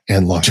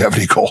and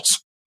longevity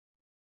goals.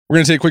 We're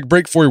going to take a quick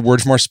break for a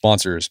word from our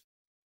sponsors.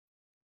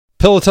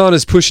 Peloton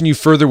is pushing you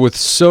further with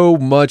so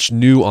much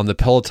new on the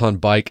Peloton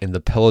Bike and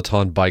the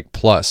Peloton Bike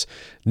Plus.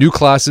 New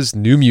classes,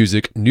 new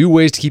music, new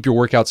ways to keep your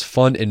workouts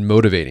fun and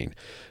motivating.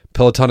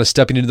 Peloton is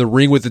stepping into the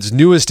ring with its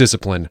newest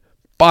discipline,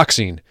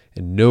 boxing,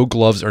 and no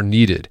gloves are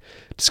needed.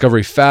 Discover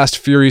a fast,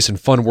 furious, and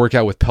fun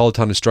workout with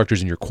Peloton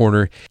instructors in your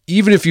corner.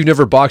 Even if you've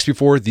never boxed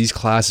before, these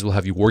classes will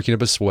have you working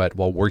up a sweat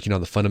while working on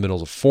the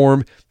fundamentals of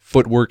form,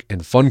 footwork,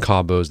 and fun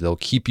combos that'll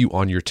keep you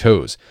on your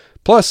toes.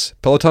 Plus,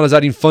 Peloton is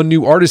adding fun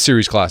new artist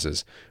series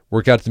classes.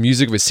 Work out to the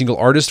music of a single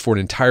artist for an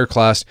entire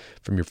class,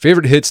 from your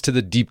favorite hits to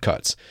the deep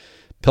cuts.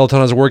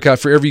 Peloton has a workout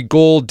for every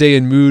goal, day,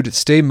 and mood.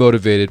 Stay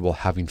motivated while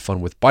having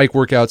fun with bike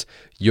workouts,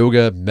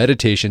 yoga,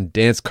 meditation,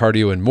 dance,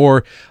 cardio, and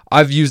more.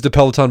 I've used the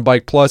Peloton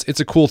Bike Plus. It's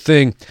a cool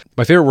thing.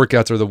 My favorite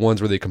workouts are the ones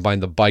where they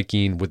combine the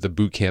biking with the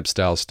boot camp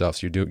style stuff.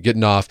 So you're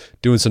getting off,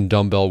 doing some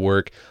dumbbell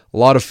work. A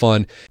lot of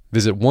fun.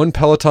 Visit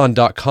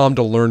onepeloton.com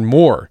to learn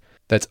more.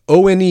 That's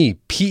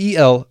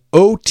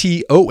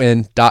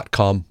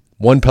OnePeloton.com.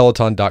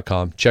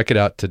 onepeloton.com. Check it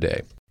out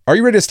today. Are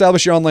you ready to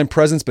establish your online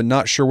presence but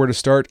not sure where to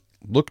start?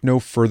 Look no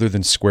further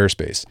than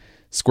Squarespace.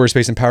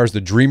 Squarespace empowers the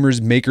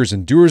dreamers, makers,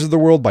 and doers of the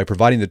world by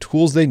providing the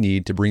tools they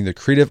need to bring their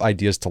creative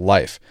ideas to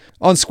life.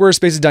 On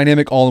Squarespace's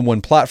dynamic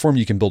all-in-one platform,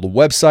 you can build a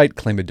website,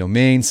 claim a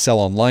domain, sell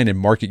online, and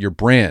market your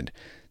brand.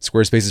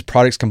 Squarespace's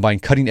products combine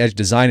cutting-edge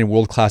design and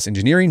world-class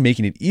engineering,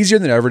 making it easier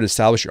than ever to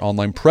establish your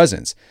online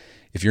presence.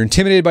 If you're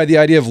intimidated by the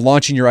idea of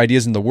launching your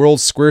ideas in the world,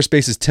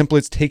 Squarespace's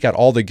templates take out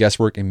all the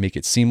guesswork and make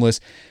it seamless.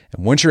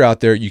 And once you're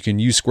out there, you can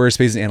use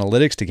Squarespace's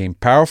analytics to gain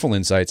powerful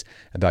insights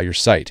about your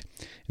site.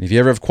 And if you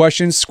ever have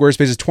questions,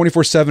 Squarespace's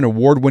 24/7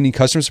 award-winning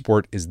customer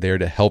support is there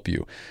to help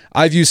you.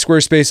 I've used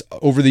Squarespace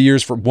over the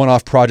years for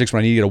one-off projects when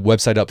I need to get a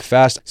website up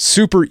fast.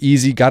 Super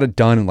easy, got it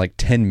done in like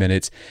 10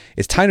 minutes.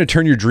 It's time to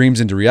turn your dreams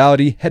into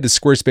reality. Head to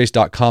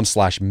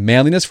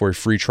squarespace.com/manliness for a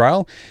free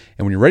trial.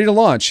 And when you're ready to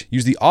launch,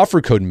 use the offer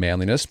code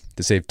manliness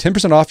to save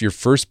 10% off your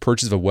first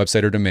purchase of a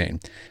website or domain.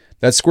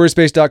 That's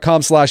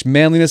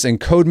squarespace.com/manliness and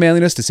code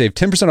manliness to save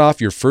 10%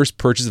 off your first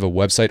purchase of a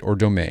website or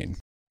domain.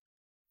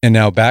 And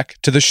now back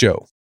to the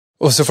show.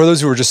 Well, so for those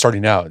who are just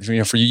starting out,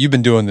 for you, you've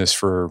been doing this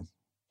for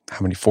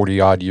how many,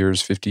 40 odd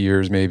years, 50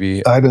 years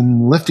maybe? I've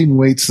been lifting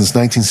weights since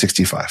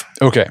 1965.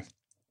 Okay.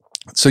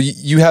 So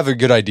you have a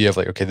good idea of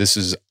like, okay, this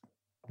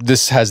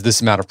has this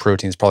amount of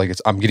proteins.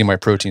 I'm getting my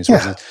protein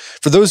sources. Yeah.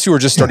 For those who are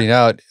just starting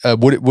out,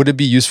 would it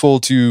be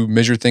useful to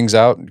measure things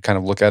out and kind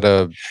of look at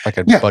a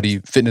buddy,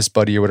 fitness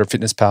buddy or whatever,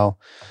 Fitness Pal?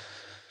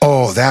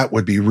 Oh, that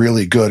would be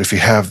really good if you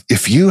have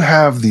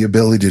the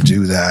ability to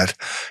do that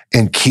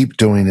and keep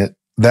doing it.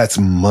 That's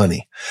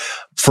money.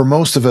 For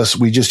most of us,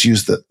 we just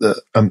use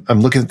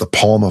I'm looking at the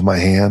palm of my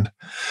hand.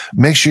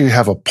 Make sure you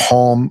have a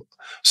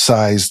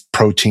palm-sized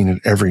protein at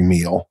every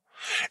meal.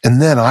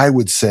 And then I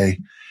would say,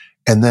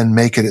 and then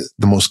make it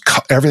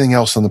everything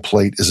else on the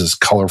plate is as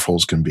colorful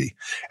as can be.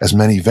 As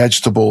many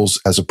vegetables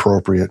as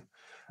appropriate.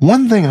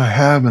 One thing I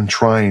have been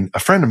trying, a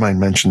friend of mine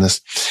mentioned this,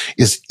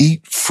 is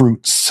eat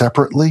fruit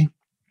separately.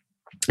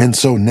 And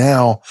so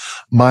now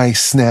my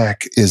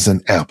snack is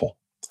an apple.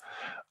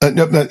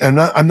 No, I'm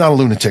not a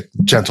lunatic,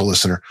 gentle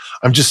listener.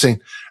 I'm just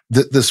saying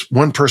that this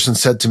one person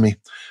said to me,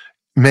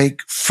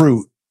 make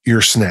fruit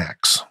your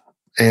snacks.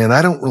 And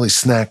I don't really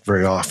snack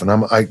very often.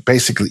 I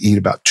basically eat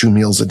about 2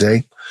 meals a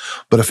day.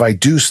 But if I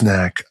do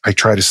snack, I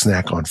try to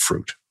snack on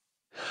fruit.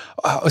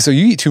 So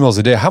you eat 2 meals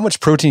a day. How much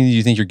protein do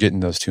you think you're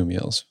getting those 2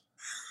 meals?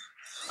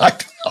 A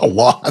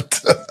lot.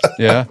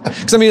 Yeah.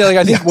 Because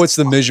I think what's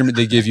the measurement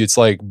they give you? It's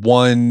like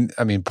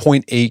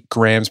 0.8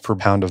 grams per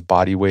pound of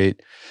body weight.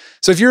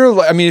 So if you're,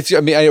 or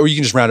you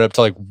can just round it up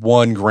to like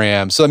 1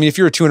 gram. So, if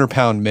you're a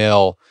 200-pound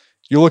male,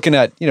 you're looking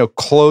at,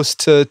 close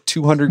to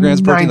 200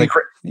 grams protein.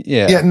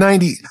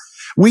 90.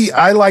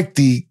 I like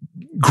the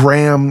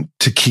gram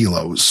to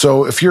kilos.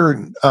 So if you're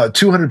a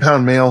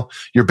 200-pound male,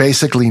 you're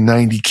basically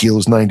 90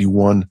 kilos,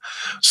 91.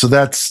 So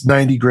that's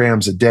 90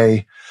 grams a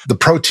day. The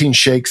protein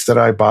shakes that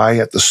I buy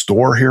at the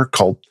store here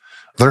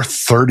they're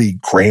 30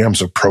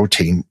 grams of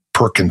protein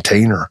per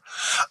container.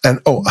 And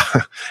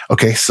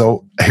okay,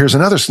 so here's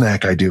another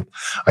snack I do.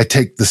 I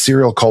take the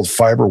cereal called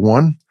Fiber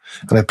One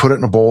and I put it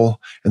in a bowl,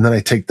 and then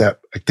I take that,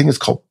 I think it's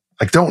called,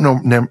 I don't know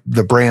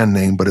the brand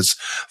name, but it's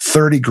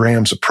 30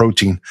 grams of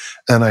protein,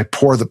 and I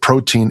pour the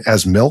protein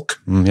as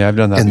milk. Yeah, I've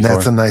done that and before.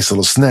 That's a nice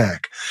little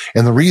snack.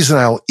 And the reason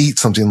I'll eat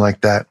something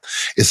like that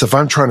is if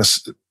I'm trying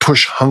to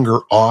push hunger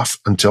off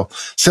until,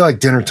 say like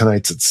dinner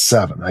tonight's at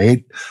 7. I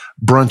ate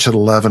brunch at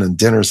 11 and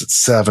dinner's at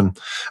 7.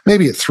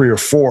 Maybe at 3 or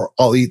 4,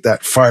 I'll eat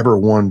that Fiber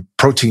One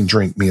protein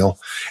drink meal.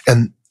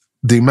 And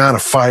the amount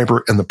of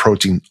fiber and the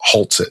protein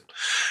halts it.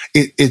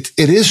 It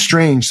is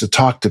strange to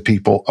talk to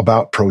people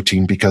about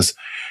protein because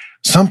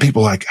some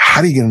people are like,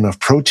 how do you get enough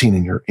protein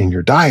in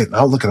your diet? And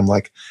I'll look at them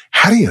like,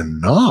 how do you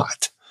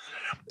not?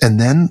 And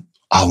then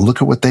I'll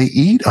look at what they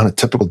eat on a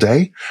typical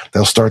day.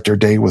 They'll start their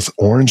day with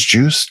orange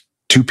juice,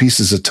 2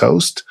 pieces of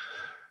toast,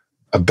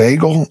 a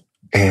bagel,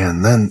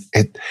 and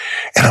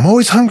I'm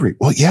always hungry.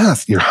 Well, yeah,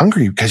 you're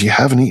hungry because you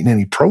haven't eaten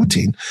any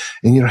protein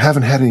and you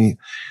haven't had any.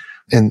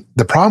 And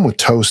the problem with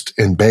toast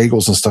and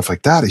bagels and stuff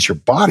like that is your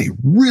body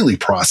really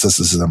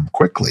processes them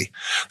quickly.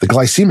 The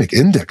glycemic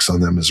index on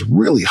them is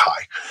really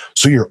high.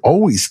 So you're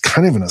always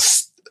kind of in a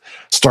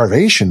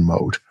starvation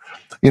mode.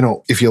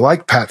 If you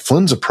like Pat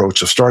Flynn's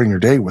approach of starting your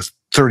day with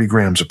 30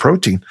 grams of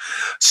protein,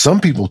 some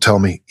people tell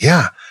me,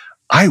 yeah,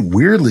 I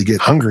weirdly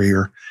get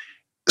hungrier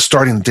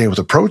starting the day with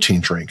a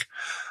protein drink.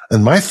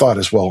 And my thought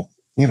is, well,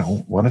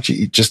 why don't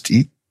you just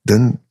eat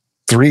then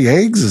 3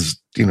 eggs is,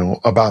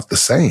 about the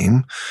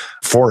same,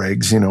 4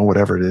 eggs,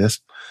 whatever it is.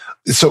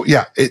 So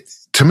yeah,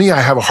 to me, I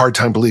have a hard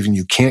time believing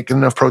you can't get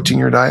enough protein in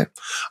your diet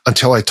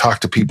until I talk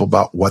to people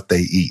about what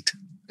they eat.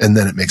 And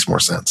then it makes more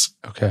sense.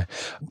 Okay.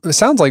 It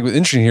sounds like what's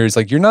interesting here is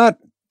like, you're not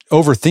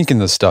overthinking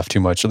this stuff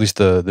too much, at least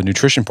the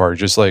nutrition part.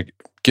 Just like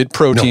get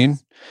protein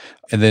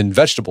and then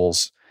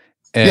vegetables.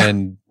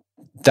 And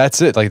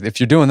that's it. Like if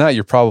you're doing that,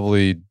 you're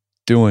probably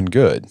doing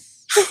good.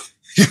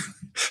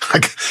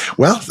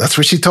 Well, that's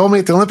what she told me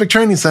at the Olympic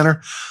Training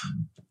Center.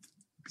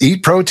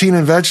 Eat protein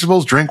and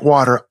vegetables, drink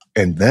water.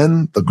 And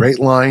then the great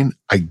line,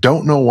 I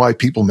don't know why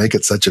people make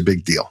it such a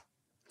big deal.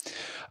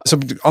 So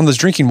on this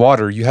drinking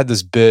water, you had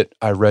this bit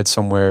I read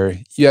somewhere.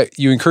 Yeah,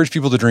 you encourage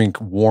people to drink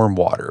warm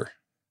water.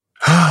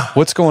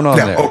 What's going on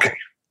there? Okay.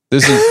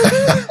 This is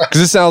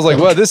because this sounds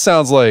like this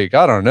sounds like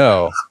I don't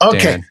know. Okay.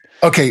 Dan.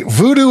 Okay.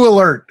 Voodoo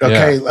alert.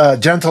 Okay.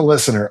 Gentle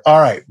listener. All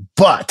right.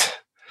 But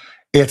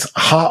it's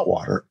hot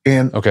water.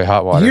 And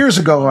hot water. Years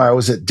ago, I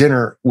was at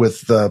dinner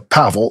with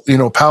Pavel,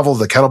 Pavel,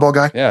 the kettlebell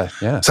guy. Yeah.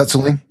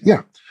 Setsuling.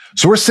 Yeah.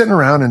 So we're sitting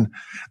around and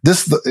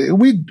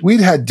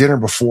we'd had dinner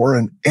before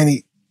and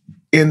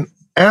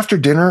after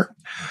dinner,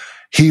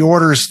 he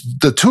orders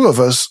the two of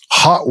us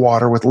hot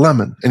water with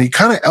lemon. And he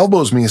kind of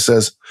elbows me and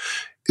says,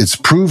 it's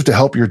proved to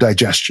help your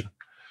digestion.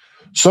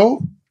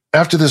 So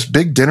after this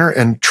big dinner,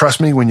 and trust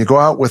me, when you go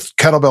out with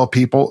kettlebell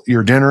people,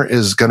 your dinner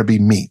is going to be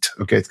meat.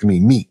 Okay. It's going to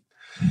be meat.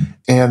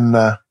 And,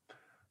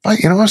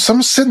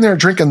 I'm sitting there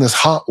drinking this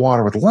hot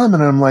water with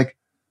lemon and I'm like,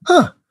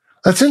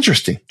 that's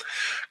interesting.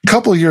 A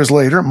couple of years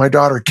later, my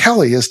daughter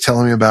Kelly is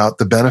telling me about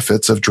the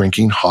benefits of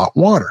drinking hot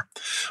water.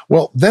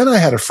 Well, then I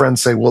had a friend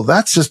say, well,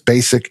 that's just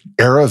basic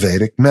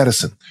Ayurvedic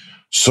medicine.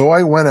 So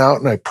I went out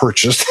and I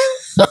purchased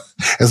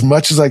as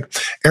much as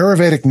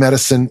Ayurvedic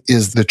medicine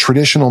is the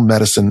traditional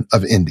medicine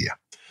of India.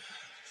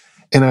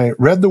 And I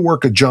read the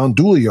work of John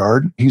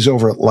Douillard. He's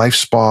over at Life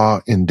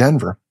Spa in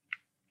Denver.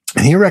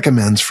 And he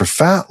recommends for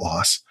fat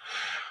loss,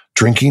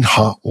 drinking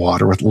hot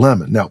water with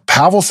lemon. Now,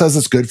 Pavel says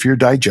it's good for your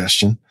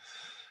digestion.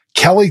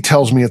 Kelly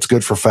tells me it's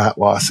good for fat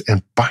loss.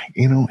 And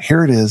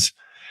here it is.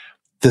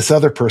 This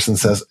other person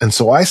says, and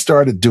so I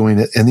started doing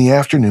it in the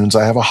afternoons.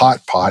 I have a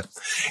hot pot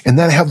and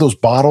then I have those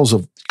bottles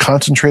of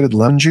concentrated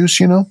lemon juice,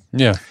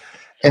 Yeah.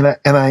 And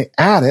I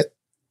add it.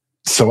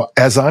 So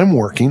as I'm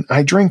working,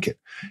 I drink it.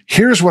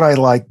 Here's what I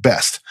like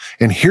best.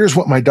 And here's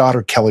what my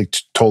daughter Kelly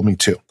told me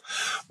too.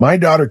 My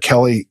daughter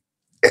Kelly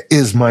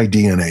is my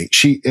DNA.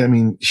 She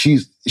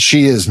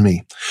is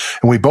me.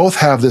 And we both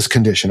have this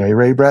condition. Are you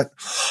ready, Brett?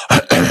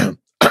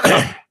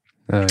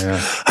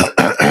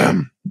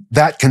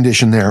 That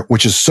condition there,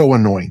 which is so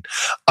annoying.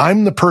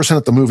 I'm the person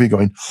at the movie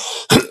going,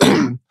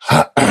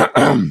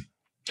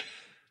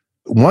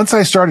 once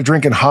I started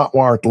drinking hot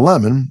water with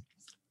lemon,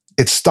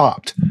 it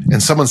stopped.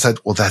 And someone said,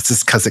 well, that's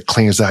just because it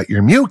clears out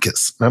your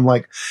mucus. And I'm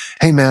like,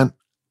 hey man,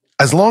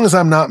 as long as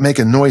I'm not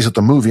making noise at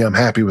the movie, I'm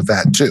happy with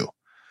that too.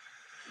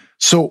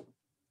 So,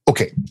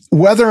 okay,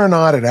 whether or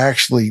not it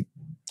actually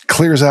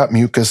clears out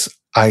mucus,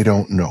 I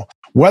don't know.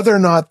 Whether or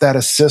not that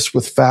assists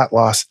with fat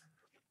loss,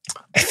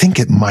 I think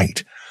it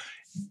might.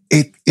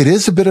 It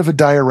is a bit of a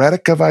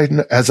diuretic,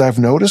 as I've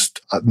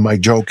noticed. My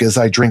joke is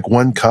I drink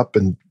 1 cup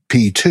and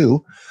pee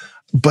 2,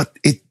 but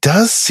it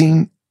does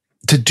seem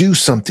to do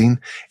something,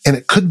 and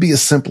it could be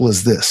as simple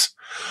as this.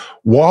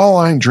 While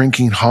I'm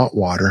drinking hot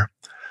water,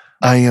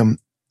 I am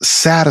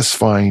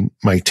satisfying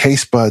my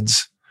taste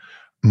buds,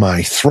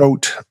 my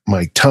throat,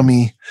 my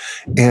tummy,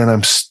 and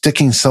I'm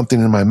sticking something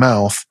in my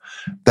mouth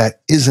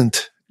that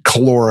isn't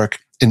caloric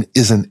and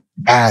isn't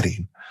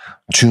adding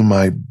to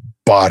my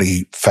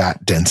body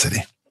fat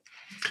density.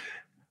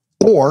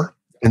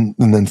 And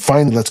then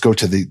finally, let's go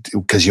to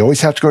because you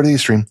always have to go to the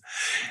extreme.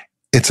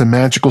 It's a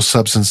magical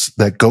substance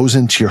that goes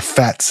into your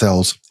fat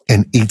cells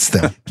and eats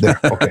them. There,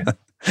 okay.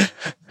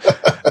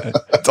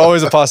 It's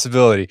always a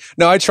possibility.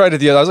 No, I tried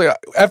it I was like,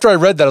 after I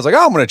read that, I was like,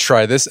 I'm going to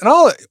try this.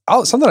 And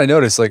something I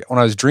noticed, when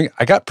I was drinking,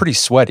 I got pretty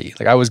sweaty.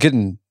 I was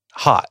getting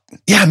hot.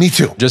 Yeah, me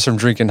too. Just from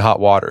drinking hot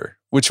water,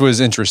 which was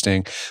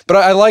interesting. But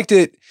I liked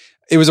it.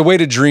 It was a way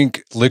to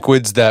drink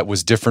liquids that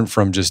was different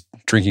from just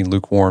drinking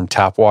lukewarm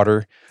tap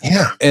water.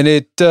 Yeah. And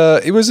it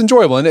was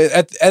enjoyable. And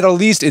at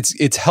least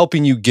it's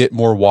helping you get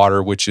more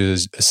water, which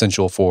is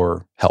essential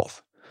for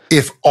health.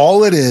 If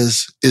all it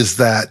is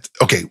that,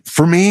 okay,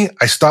 for me,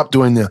 I stopped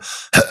doing the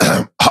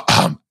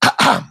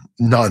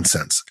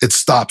nonsense. It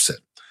stops it.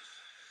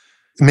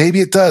 Maybe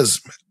it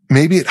does.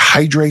 Maybe it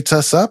hydrates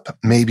us up.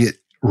 Maybe it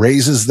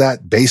raises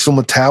that basal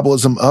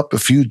metabolism up a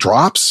few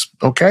drops.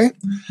 Okay.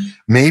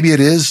 Maybe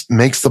it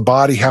makes the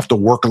body have to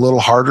work a little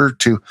harder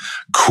to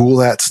cool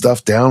that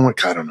stuff down.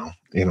 I don't know,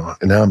 and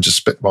now I'm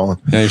just spitballing.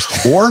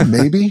 Or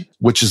maybe,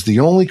 which is the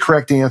only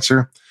correct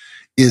answer,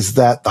 is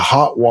that the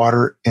hot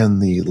water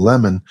and the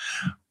lemon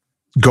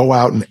go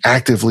out and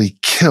actively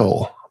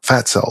kill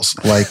fat cells,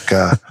 like,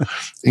 kind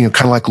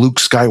of like Luke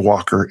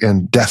Skywalker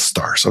and Death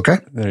Stars. Okay.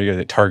 There you go.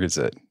 It targets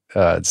it.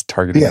 It's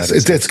targeting. Yes,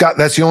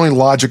 that's the only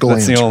logical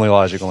answer. That's the only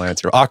logical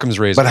answer. Occam's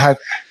razor. But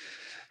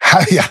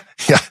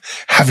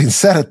having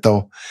said it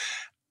though,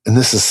 and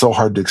this is so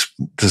hard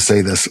to say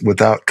this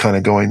without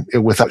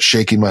without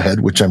shaking my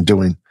head, which I'm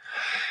doing,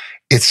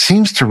 it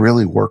seems to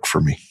really work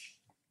for me.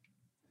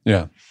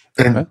 Yeah.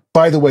 And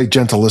by the way,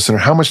 gentle listener,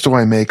 how much do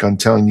I make on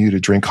telling you to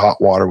drink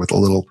hot water with a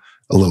little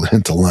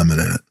hint of lemon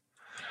in it?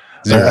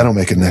 I don't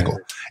make a nickel.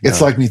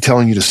 It's like me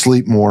telling you to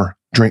sleep more,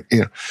 drink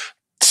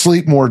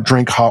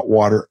hot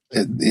water.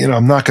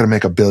 I'm not going to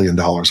make $1 billion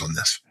on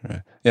this.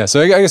 Right. Yeah.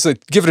 So I guess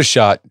give it a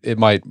shot. It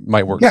might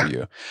work for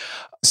you.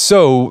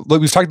 So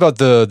we've talked about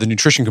the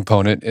nutrition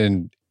component,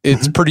 and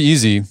It's pretty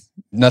easy.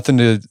 You don't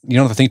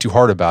have to think too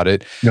hard about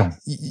it. No.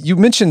 You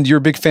mentioned you're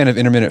a big fan of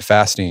intermittent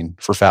fasting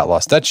for fat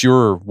loss. That's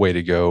your way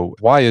to go.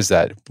 Why is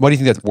that? Why do you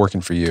think that's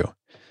working for you?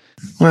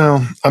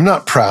 Well, I'm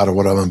not proud of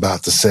what I'm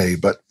about to say,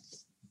 but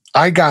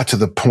I got to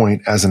the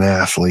point as an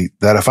athlete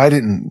that if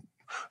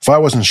I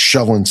wasn't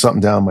shoveling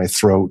something down my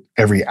throat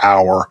every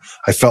hour,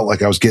 I felt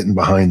like I was getting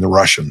behind the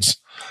Russians.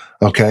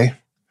 Okay.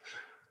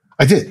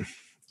 I did.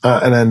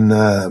 And then,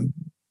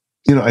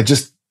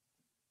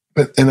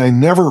 I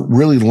never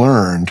really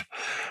learned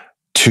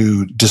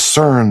to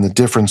discern the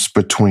difference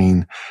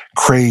between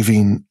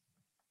craving,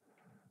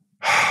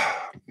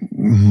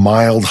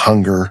 mild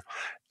hunger,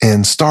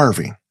 and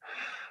starving.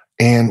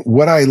 And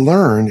what I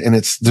learned, and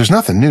there's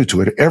nothing new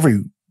to it.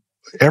 Every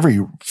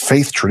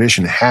faith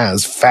tradition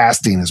has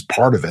fasting as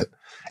part of it.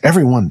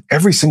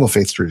 Every single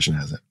faith tradition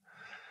has it.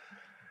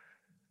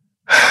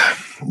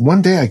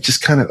 One day I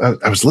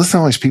was listening to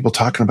all these people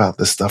talking about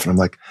this stuff, and I'm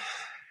like,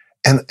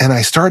 and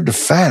I started to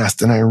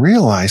fast, and I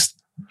realized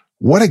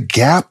what a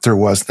gap there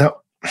was. Now,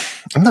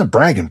 I'm not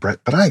bragging, Brett,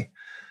 but I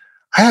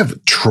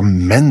have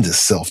tremendous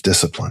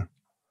self-discipline,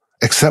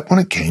 except when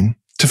it came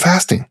to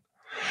fasting.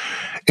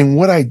 And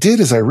what I did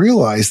is I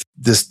realized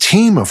this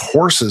team of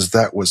horses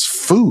that was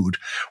food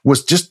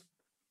was just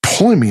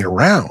pulling me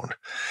around.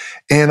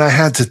 And I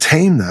had to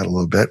tame that a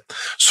little bit.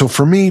 So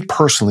for me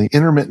personally,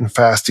 intermittent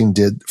fasting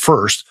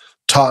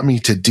taught me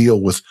to deal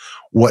with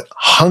what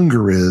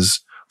hunger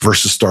is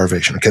versus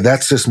starvation. Okay,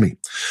 that's just me.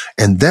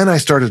 And then I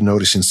started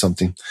noticing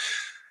something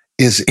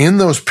is in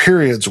those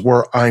periods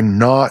where I'm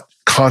not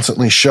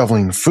constantly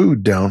shoveling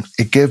food down,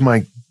 it gave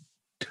my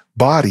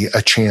body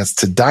a chance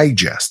to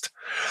digest.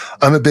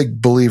 I'm a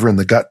big believer in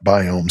the gut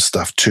biome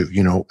stuff too.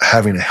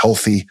 Having a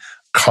healthy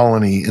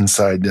colony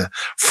inside the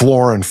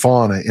flora and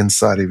fauna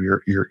inside of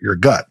your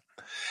gut.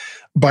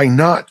 By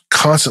not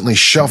constantly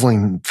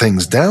shoveling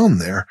things down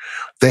there,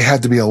 they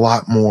had to be a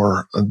lot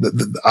more,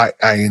 I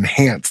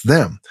enhance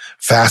them.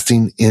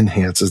 Fasting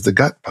enhances the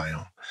gut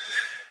biome.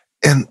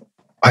 And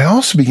I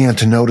also began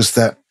to notice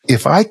that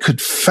if I could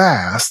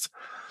fast,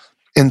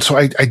 and so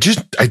I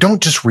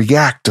don't just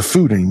react to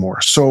food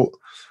anymore. So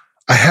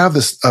I have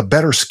a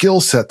better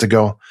skill set to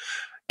go,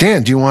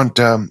 Dan, do you want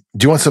some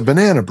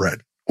banana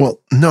bread?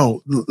 Well,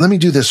 no, let me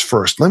do this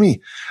first. Let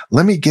me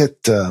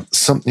get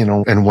some,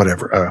 and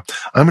whatever.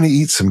 I'm going to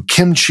eat some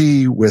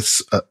kimchi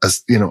with, I'm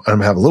going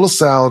to have a little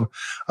salad,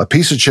 a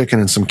piece of chicken,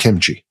 and some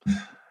kimchi.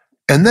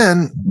 And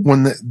then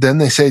then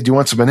they say, do you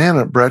want some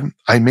banana bread?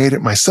 I made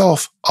it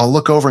myself. I'll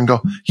look over and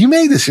go, you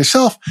made this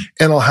yourself.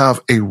 And I'll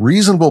have a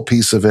reasonable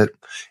piece of it,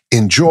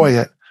 enjoy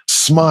it,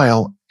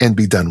 smile, and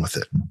be done with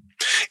it.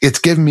 It's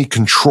given me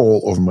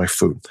control over my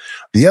food.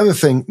 The other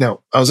thing,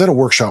 now, I was at a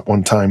workshop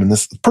one time, and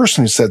this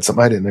person who said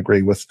something I didn't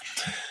agree with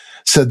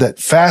said that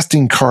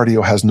fasting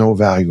cardio has no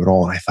value at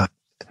all. And I thought,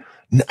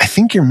 I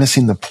think you're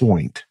missing the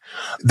point.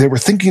 They were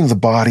thinking of the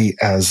body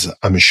as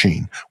a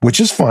machine, which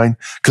is fine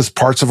because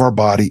parts of our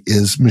body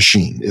is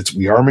machine.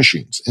 We are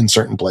machines in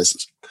certain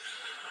places.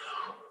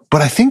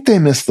 But I think they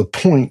missed the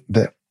point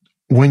that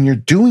when you're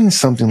doing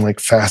something like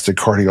fasted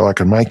cardio, like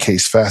in my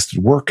case,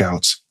 fasted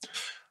workouts,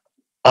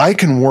 I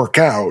can work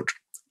out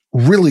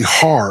really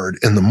hard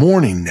in the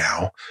morning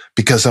now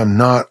because I'm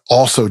not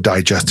also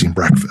digesting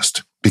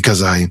breakfast,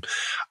 because I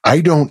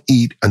don't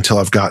eat until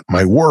I've got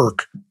my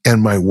work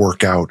and my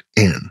workout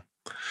in.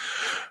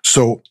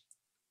 So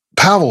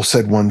Pavel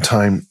said one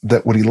time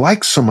that what he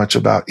liked so much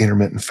about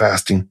intermittent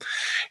fasting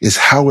is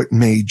how it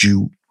made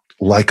you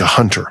like a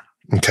hunter.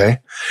 Okay.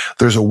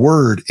 There's a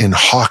word in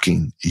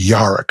hawking,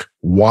 yarak,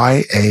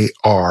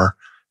 Y-A-R-A-K.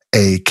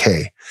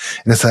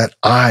 And it's that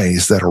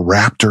eyes that a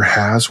raptor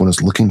has when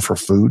it's looking for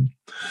food.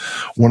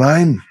 When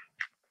I'm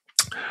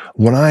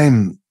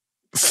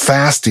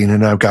fasting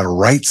and I've got to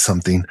write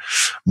something,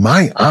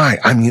 I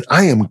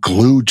am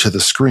glued to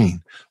the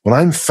screen. When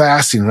I'm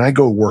fasting and I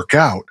go work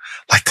out,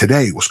 like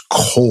today it was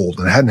cold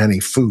and I hadn't had any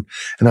food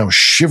and I was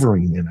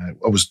shivering and I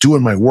was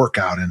doing my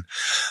workout, and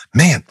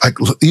man, like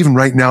even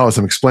right now as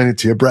I'm explaining it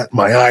to you, Brett,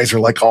 my eyes are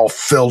like all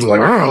filled, like,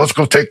 let's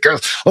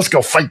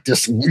go fight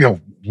this,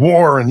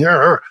 war and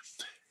yeah.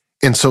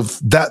 And so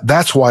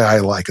that's why I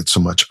like it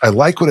so much. I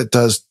like what it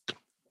does,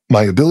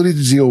 my ability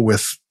to deal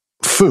with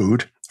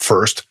food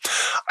first.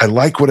 I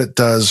like what it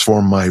does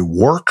for my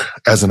work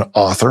as an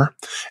author.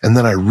 And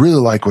then I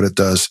really like what it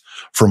does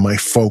for my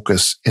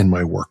focus in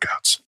my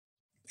workouts.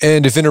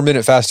 And if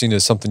intermittent fasting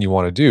is something you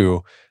want to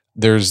do,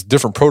 there's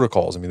different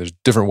protocols. There's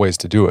different ways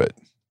to do it.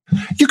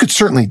 You could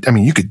certainly,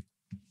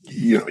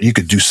 you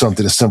could do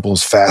something as simple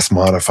as fast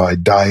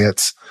modified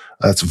diets.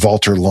 That's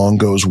Walter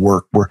Longo's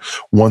work, where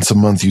once a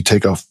month you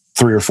take a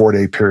 3 or 4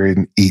 day period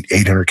and eat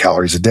 800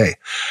 calories a day.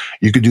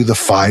 You could do the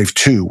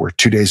 5-2, where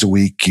 2 days a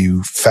week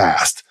you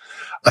fast.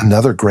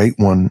 Another great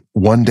one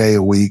day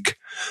a week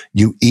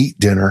you eat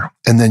dinner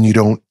and then you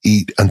don't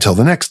eat until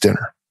the next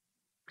dinner.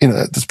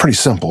 That's pretty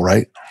simple,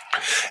 right?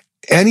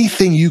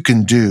 Anything you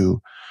can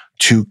do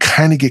to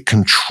kind of get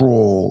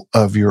control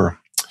of your,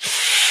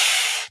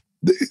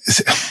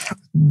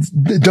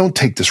 don't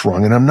take this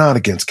wrong, and I'm not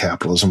against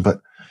capitalism,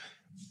 but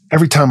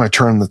every time I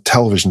turn the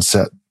television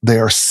set, they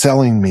are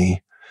selling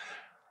me,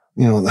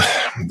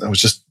 I was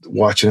just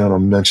watching, I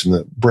don't mention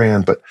the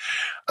brand, but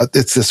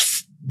it's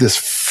this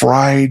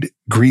fried,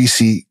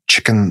 greasy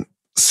chicken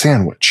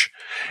sandwich.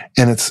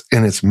 And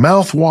it's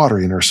mouth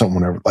watering or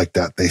something like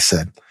that, they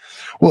said.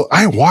 Well,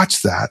 I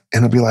watched that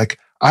and it'd be like,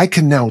 I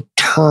can now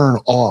turn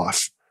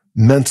off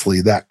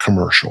mentally that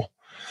commercial.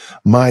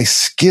 My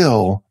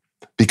skill,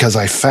 because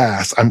I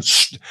fast,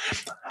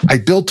 I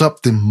built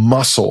up the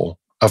muscle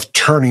of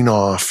turning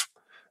off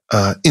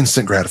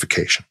instant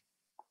gratification.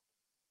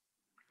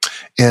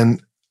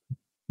 And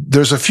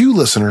there's a few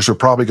listeners who are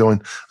probably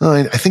going, oh,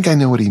 I think I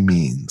know what he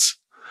means.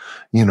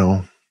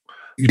 You'd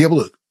be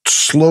able to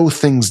slow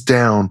things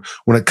down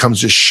when it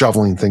comes to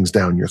shoveling things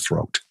down your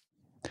throat.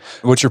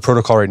 What's your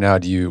protocol right now?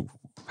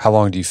 How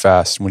long do you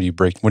fast? When do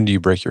you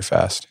break your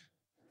fast?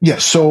 Yeah.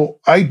 So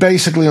I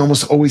basically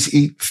almost always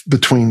eat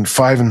between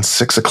 5 and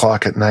 6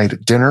 o'clock at night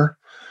at dinner.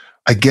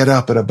 I get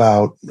up at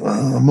about,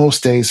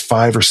 most days,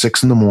 5 or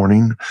 6 in the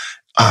morning.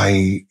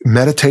 I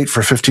meditate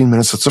for 15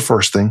 minutes. That's the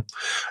first thing.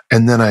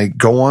 And then I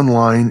go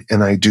online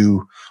and I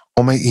do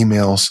all my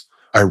emails.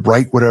 I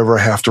write whatever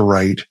I have to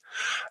write.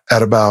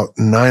 At about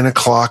 9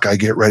 o'clock, I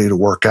get ready to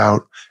work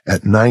out.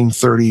 At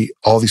 9:30,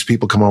 all these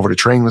people come over to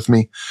train with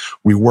me.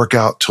 We work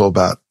out till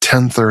about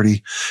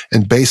 10:30,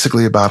 and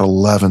basically about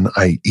 11,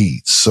 I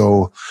eat.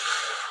 So,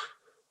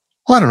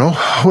 I don't know.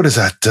 What is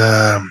that?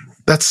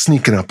 That's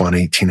sneaking up on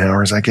 18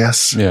 hours, I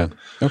guess. Yeah.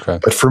 Okay.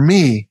 But for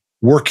me,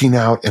 working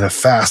out in a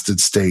fasted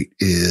state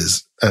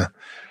is,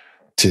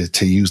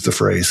 to use the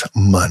phrase,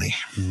 money.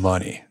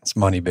 Money. It's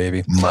money,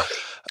 baby. Money.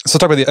 So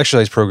talk about the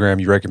exercise program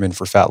you recommend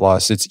for fat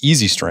loss. It's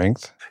easy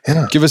strength.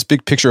 Yeah. Give us a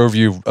big picture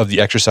overview of the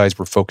exercise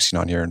we're focusing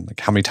on here and like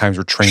how many times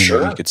we're training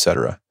a week, et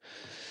cetera.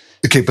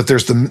 Okay, but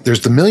there's the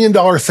 $1 million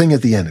thing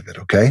at the end of it,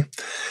 okay?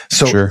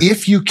 So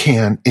if you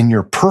can, in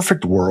your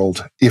perfect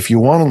world, if you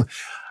want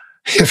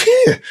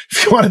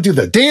to do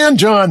the Dan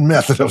John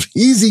method of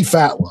easy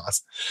fat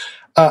loss,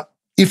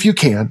 if you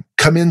can,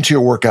 come into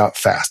your workout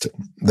fasted.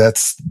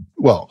 That's,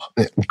 well,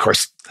 of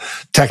course,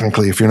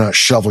 technically, if you're not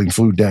shoveling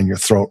food down your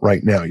throat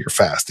right now, you're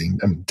fasting.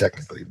 I mean,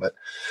 technically, but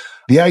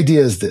the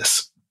idea is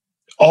this.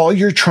 All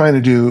you're trying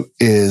to do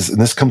is, and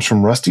this comes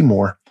from Rusty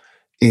Moore,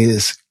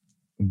 is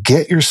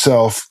get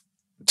yourself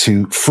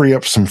to free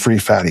up some free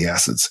fatty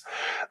acids.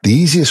 The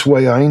easiest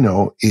way I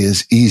know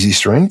is easy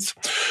strength.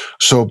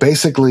 So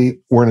basically,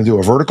 we're going to do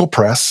a vertical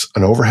press,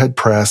 an overhead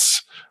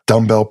press,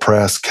 dumbbell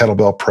press,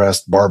 kettlebell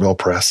press, barbell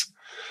press,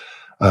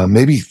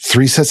 maybe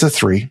 3 sets of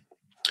 3,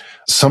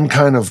 some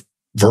kind of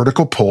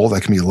vertical pull.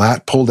 That can be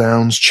lat pull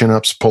downs, chin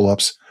ups, pull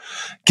ups.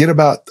 Get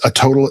about a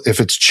total, if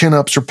it's chin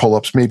ups or pull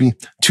ups, maybe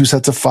 2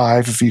 sets of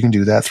 5 if you can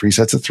do that, 3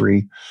 sets of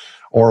 3,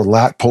 or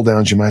lat pull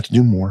downs, you might have to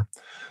do more.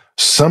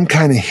 Some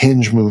kind of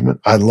hinge movement.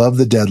 I love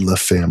the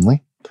deadlift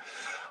family.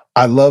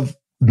 I love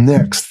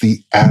next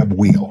the ab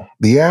wheel.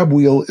 The ab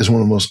wheel is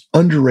one of the most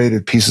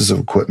underrated pieces of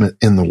equipment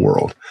in the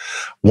world.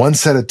 1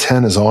 set of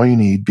 10 is all you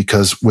need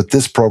because with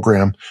this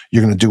program,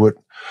 you're going to do it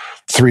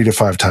 3 to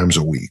 5 times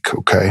a week.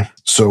 Okay.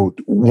 So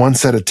 1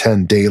 set of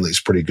 10 daily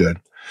is pretty good.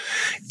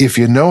 If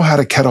you know how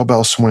to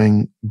kettlebell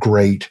swing,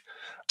 great.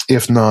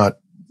 If not,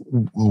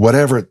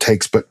 whatever it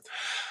takes. But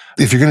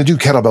if you're going to do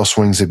kettlebell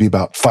swings, it'd be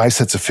about 5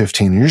 sets of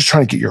 15. And you're just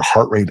trying to get your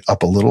heart rate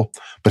up a little.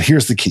 But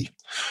here's the key.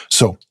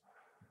 So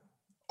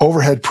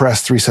overhead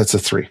press, 3 sets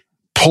of 3.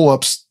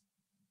 Pull-ups,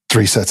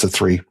 3 sets of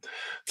 3.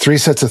 3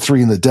 sets of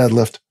 3 in the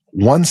deadlift.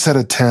 1 set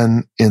of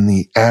 10 in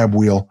the ab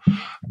wheel.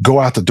 Go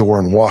out the door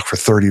and walk for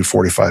 30 to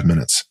 45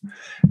 minutes.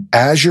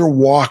 As you're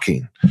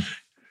walking,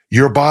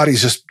 your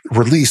body's just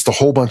released a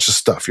whole bunch of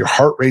stuff. Your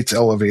heart rate's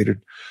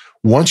elevated.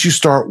 Once you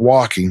start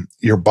walking,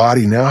 your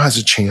body now has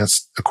a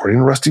chance, according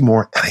to Rusty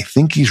Moore, and I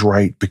think he's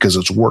right because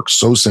it's worked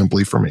so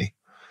simply for me,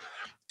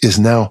 is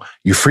now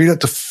you freed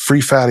up the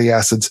free fatty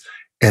acids,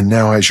 and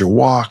now as you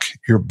walk,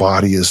 your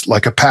body is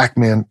like a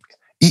Pac-Man,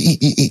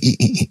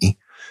 eating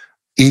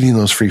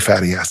those free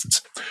fatty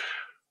acids.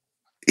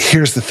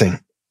 Here's the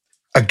thing.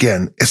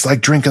 Again, it's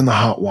like drinking the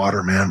hot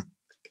water, man.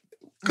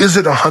 Is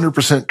it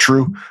 100%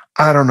 true?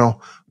 I don't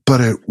know,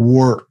 but it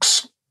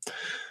works.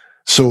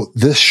 So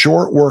this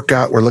short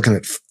workout, we're looking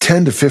at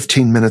 10 to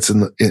 15 minutes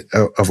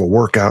of a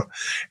workout.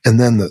 And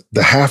then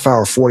the half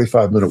hour,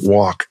 45-minute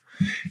walk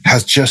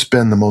has just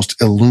been the most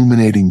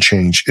illuminating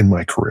change in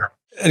my career.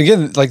 And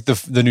again, like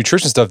the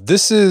nutrition stuff,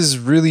 this is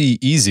really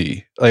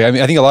easy. Like, I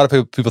mean, I think a lot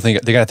of people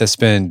think they're going to have to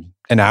spend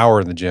an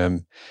hour in the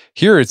gym.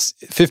 Here it's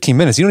 15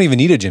 minutes. You don't even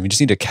need a gym. You just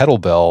need a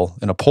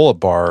kettlebell and a pull-up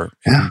bar.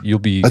 Yeah. You'll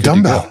be a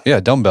dumbbell. Yeah,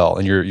 dumbbell,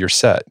 and you're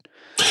set.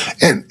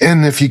 And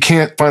if you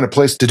can't find a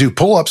place to do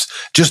pull-ups,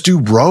 just do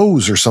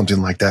rows or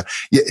something like that.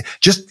 Yeah,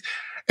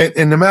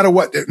 and no matter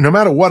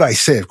what I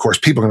say, of course,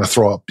 people are going to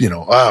throw up,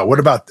 what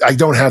about, I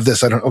don't have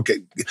this. Okay.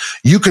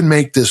 You can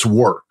make this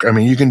work. I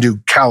mean, you can do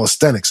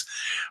calisthenics,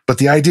 but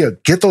the idea,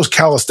 get those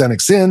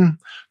calisthenics in,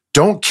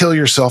 don't kill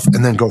yourself,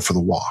 and then go for the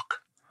walk.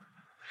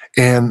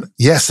 And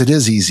yes, it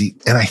is easy.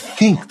 And I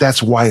think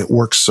that's why it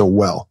works so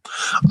well.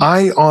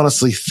 I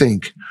honestly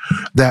think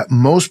that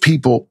most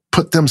people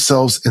put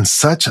themselves in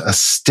such a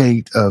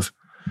state of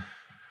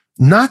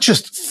not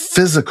just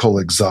physical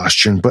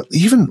exhaustion, but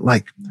even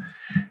like,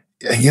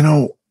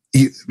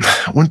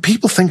 when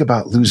people think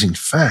about losing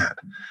fat,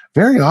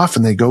 very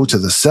often they go to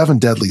the 7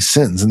 deadly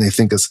sins and they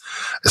think it's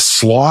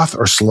sloth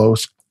or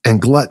sloth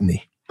and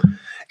gluttony.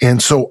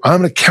 And so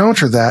I'm going to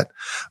counter that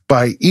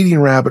by eating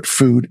rabbit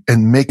food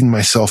and making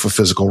myself a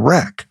physical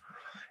wreck.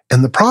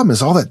 And the problem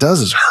is all that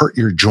does is hurt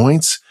your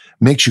joints,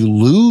 makes you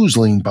lose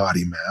lean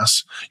body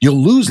mass.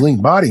 You'll lose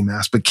lean body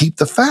mass, but keep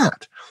the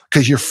fat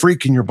because you're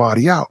freaking your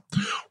body out.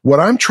 What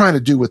I'm trying to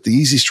do with the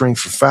Easy Strength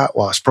for Fat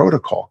Loss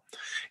protocol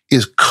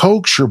is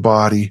coax your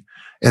body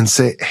and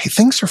say, hey,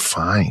 things are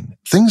fine.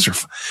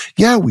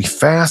 Yeah, we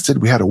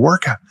fasted, we had a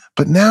workout,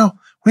 but now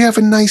we have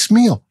a nice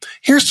meal.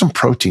 Here's some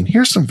protein.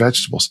 Here's some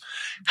vegetables.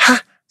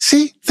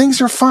 See,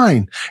 things are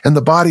fine. And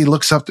the body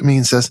looks up to me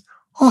and says,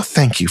 oh,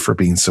 thank you for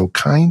being so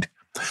kind.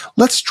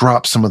 Let's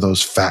drop some of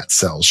those fat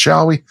cells,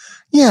 shall we?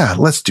 Yeah,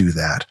 let's do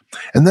that.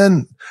 And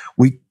then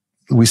we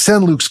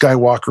send Luke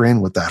Skywalker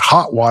in with that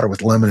hot water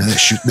with lemon in it.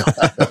 Shoot. No.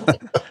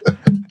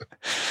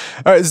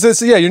 All right.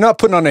 So yeah, you're not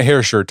putting on a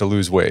hair shirt to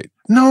lose weight.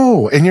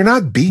 No, and you're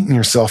not beating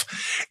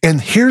yourself.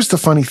 And here's the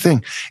funny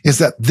thing is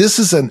that this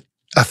is a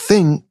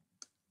thing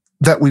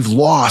that we've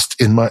lost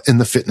in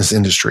the fitness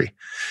industry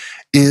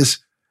is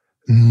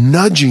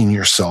nudging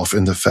yourself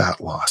into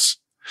fat loss.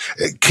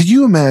 Could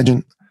you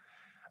imagine?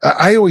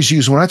 I always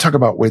use, when I talk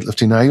about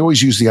weightlifting, I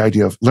always use the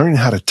idea of learning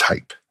how to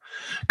type.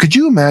 Could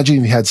you imagine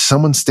if you had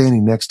someone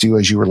standing next to you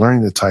as you were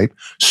learning to type,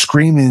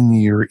 screaming in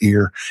your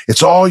ear,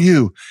 it's all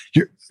you.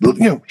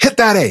 Hit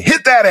that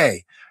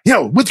A,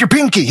 with your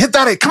pinky, hit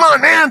that A. Come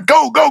on, man,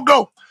 go.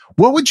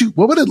 What would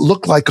it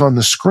look like on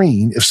the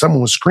screen if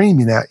someone was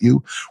screaming at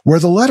you where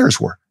the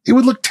letters were? It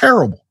would look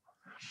terrible.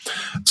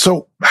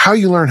 So how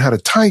you learn how to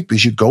type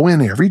is you go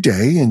in every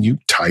day and you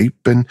type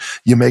and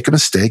you make a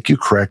mistake, you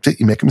correct it.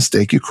 You make a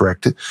mistake, you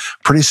correct it.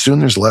 Pretty soon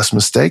there's less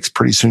mistakes.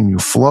 Pretty soon you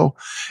flow.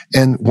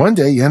 And one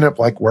day you end up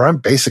like where I'm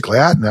basically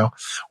at now,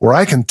 where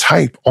I can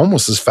type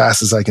almost as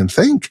fast as I can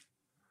think.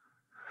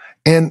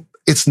 And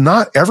it's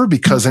not ever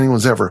because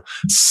anyone's ever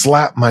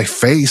slapped my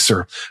face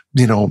or,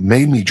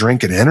 made me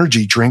drink an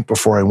energy drink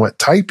before I went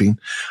typing.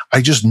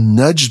 I just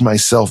nudged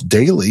myself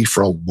daily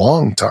for a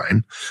long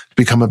time to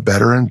become a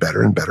better and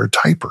better and better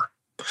typer.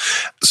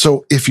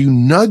 So if you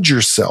nudge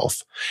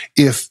yourself,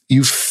 if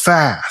you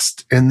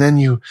fast and then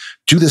you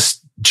do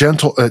this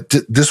gentle,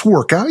 this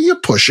workout, you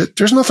push it.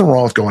 There's nothing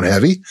wrong with going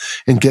heavy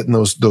and getting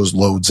those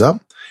loads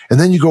up. And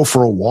then you go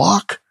for a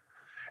walk.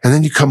 And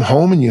then you come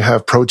home and you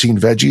have protein,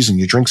 veggies, and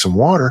you drink some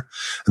water.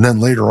 And then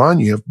later on,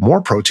 you have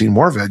more protein,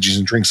 more veggies,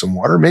 and drink some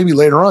water. Maybe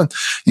later on,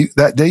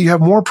 that day you have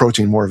more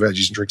protein, more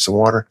veggies, and drink some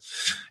water.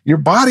 Your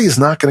body is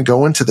not going to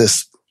go into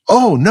this,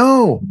 oh,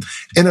 no.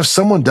 And if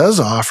someone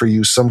does offer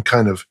you some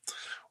kind of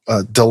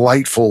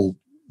delightful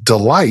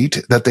delight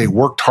that they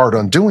worked hard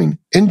on doing,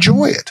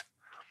 enjoy it.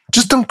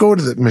 Just don't go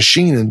to the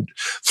machine and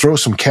throw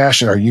some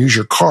cash in or use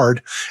your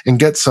card and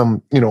get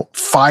some,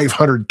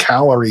 500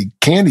 calorie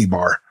candy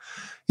bar.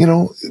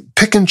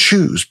 Pick and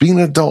choose, be an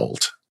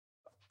adult.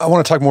 I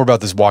want to talk more about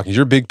this walking.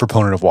 You're a big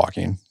proponent of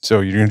walking. So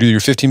you're going to do your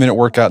 15-minute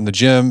workout in the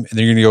gym, and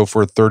then you're going to go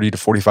for a 30 to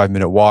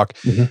 45-minute walk.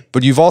 Mm-hmm.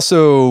 But you've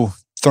also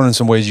thrown in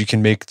some ways you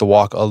can make the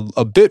walk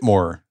a bit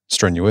more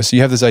strenuous.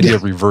 You have this idea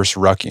of reverse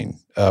rucking.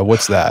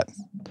 What's that?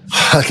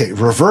 Okay,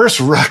 reverse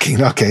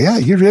rucking. Okay, yeah,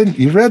 you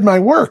read my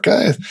work.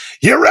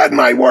 You read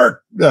my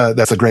work.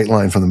 That's a great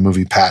line from the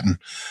movie Patton.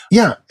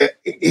 Yeah,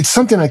 it's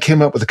something I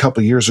came up with a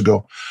couple of years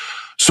ago.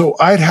 So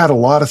I'd had a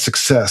lot of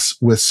success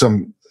with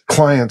some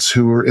clients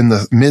who were in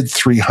the mid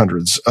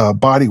 300s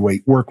body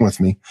weight working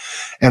with me.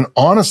 And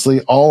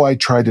honestly, all I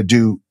tried to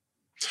do,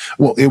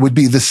 it would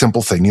be this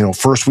simple thing.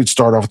 First we'd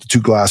start off with the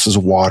 2 glasses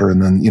of water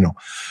and then,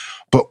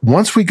 but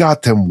once we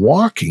got them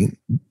walking,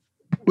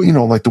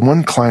 like the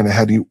one client I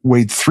had, he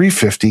weighed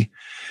 350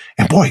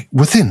 and boy,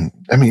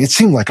 it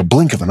seemed like a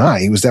blink of an eye.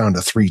 He was down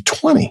to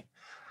 320.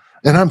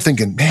 And I'm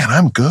thinking, man,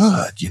 I'm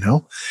good,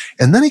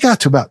 And then he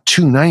got to about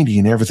 290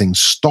 and everything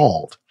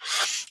stalled.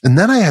 And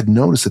then I had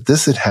noticed that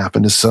this had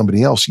happened to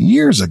somebody else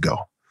years ago.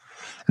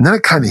 And then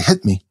it kind of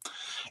hit me.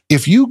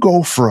 If you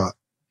go for a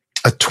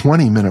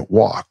 20-minute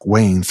walk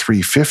weighing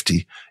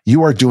 350,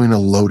 you are doing a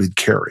loaded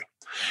carry.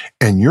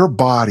 And your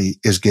body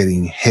is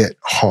getting hit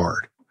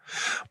hard.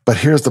 But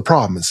here's the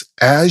problem is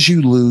as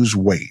you lose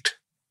weight,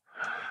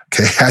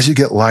 as you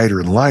get lighter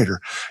and lighter,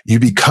 you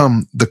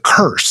become the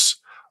curse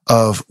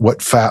of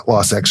what fat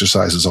loss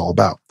exercise is all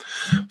about.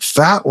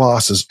 Fat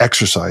loss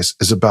exercise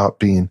is about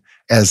being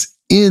as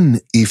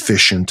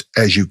inefficient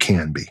as you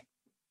can be.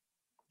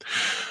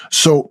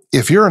 So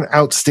if you're an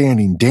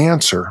outstanding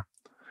dancer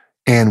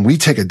and we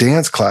take a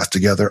dance class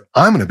together,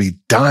 I'm going to be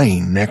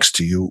dying next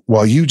to you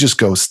while you just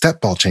go step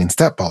ball change.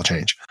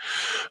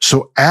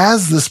 So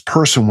as this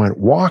person went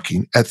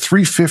walking at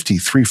 350,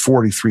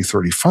 340,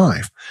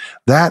 335,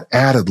 that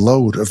added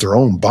load of their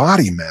own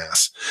body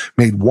mass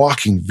made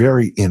walking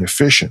very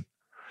inefficient.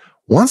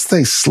 Once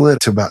they slid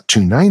to about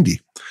 290,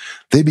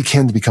 they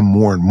began to become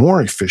more and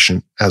more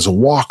efficient as a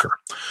walker.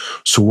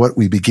 So what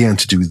we began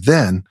to do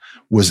then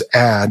was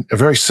add a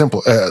very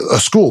simple, a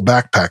school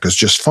backpack is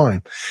just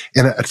fine.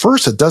 And at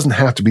first, it doesn't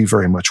have to be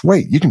very much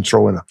weight. You can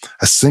throw in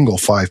a single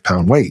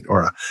 5-pound weight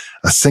or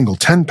a single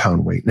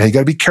 10-pound weight. Now, you got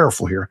to be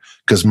careful here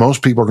because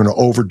most people are going to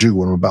overdo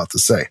what I'm about to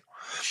say.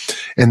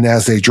 And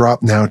as they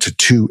drop now to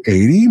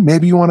 280,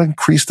 maybe you want to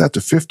increase that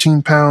to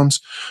 15 pounds,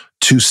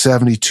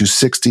 270,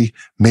 260,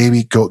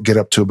 maybe get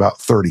up to about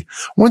 30.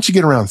 Once you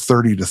get around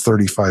 30 to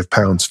 35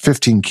 pounds,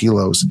 15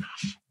 kilos,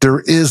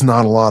 there is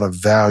not a lot of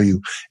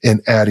value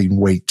in adding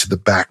weight to the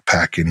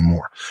backpack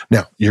anymore.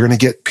 Now, you're going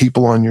to get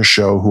people on your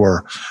show who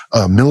are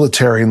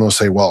military and they'll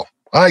say, well,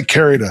 I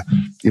carried a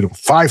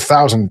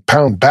 5,000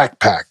 pound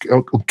backpack.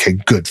 Okay,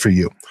 good for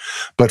you.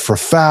 But for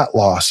fat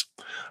loss,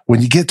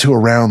 when you get to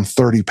around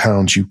 30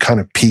 pounds, you kind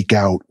of peak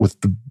out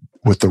with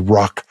the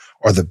ruck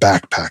or the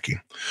backpacking.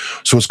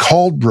 So it's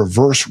called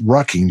reverse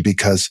rucking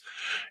because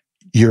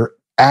you're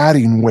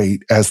adding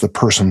weight as the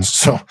person.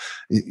 So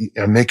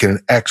I'm making an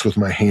X with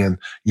my hand.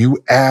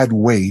 You add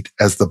weight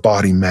as the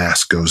body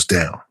mass goes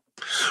down.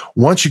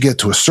 Once you get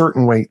to a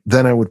certain weight,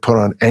 then I would put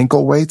on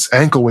ankle weights.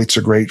 Ankle weights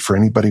are great for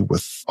anybody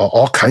with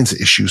all kinds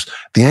of issues.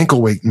 The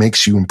ankle weight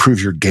makes you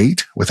improve your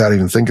gait without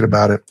even thinking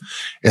about it.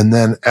 And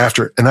then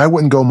and I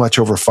wouldn't go much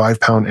over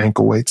 5-pound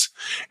ankle weights.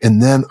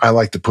 And then I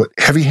like to put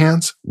heavy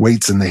hands,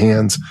 weights in the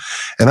hands.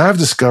 And I've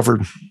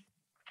discovered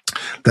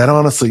that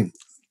honestly,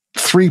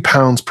 3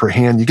 pounds per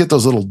hand, you get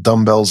those little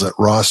dumbbells at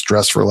Ross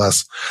Dress for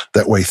Less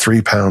that weigh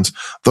 3 pounds.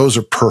 Those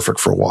are perfect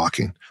for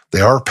walking. They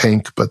are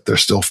pink, but they're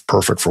still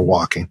perfect for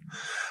walking.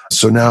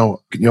 So now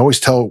you always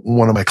tell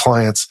one of my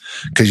clients,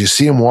 because you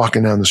see them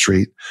walking down the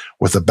street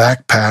with a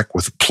backpack,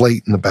 with a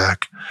plate in the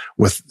back,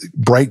 with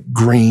bright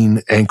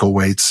green ankle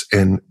weights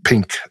and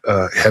pink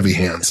heavy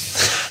hands.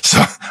 So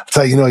that's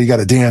how you got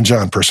a Dan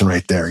John person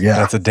right there. Yeah.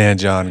 That's a Dan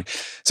John.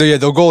 So yeah,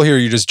 the goal here,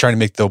 you're just trying to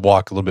make the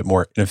walk a little bit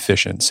more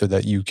efficient so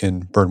that you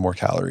can burn more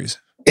calories.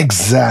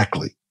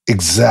 Exactly.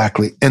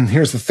 And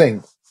here's the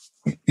thing.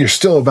 You're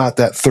still about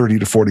that 30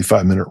 to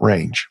 45 minute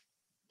range.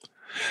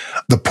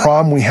 The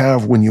problem we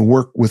have when you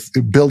work with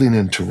building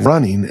into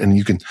running, and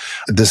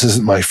this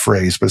isn't my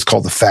phrase, but it's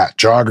called the fat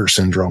jogger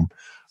syndrome,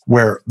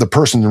 where the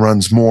person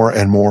runs more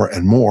and more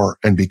and more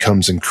and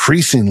becomes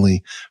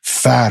increasingly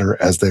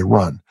fatter as they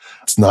run.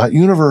 It's not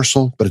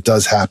universal, but it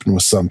does happen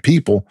with some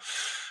people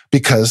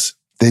because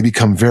they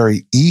become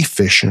very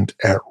efficient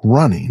at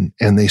running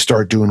and they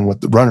start doing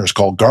what the runners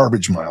call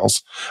garbage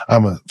miles.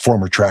 I'm a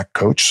former track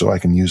coach, so I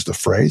can use the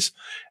phrase.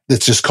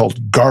 It's just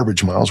called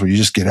garbage miles, where you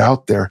just get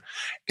out there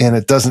and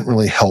it doesn't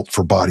really help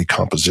for body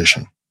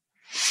composition.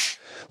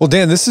 Well,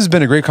 Dan, this has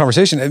been a great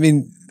conversation. I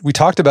mean, we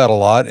talked about a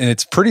lot and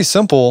it's pretty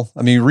simple.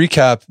 I mean,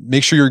 recap,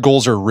 make sure your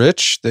goals are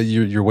rich, that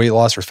your weight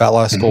loss or fat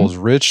loss goal is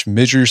rich,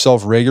 measure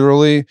yourself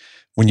regularly.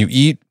 When you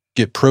eat,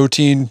 get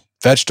protein,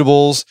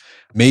 vegetables,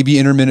 maybe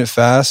intermittent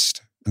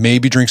fast,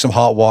 maybe drink some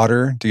hot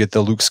water to get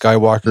the Luke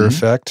Skywalker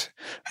effect.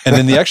 And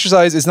then the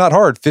exercise is not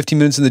hard, 15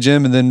 minutes in the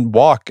gym and then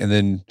walk. And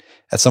then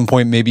at some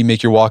point, maybe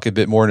make your walk a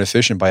bit more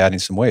inefficient by adding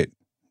some weight.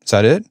 Is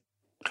that it?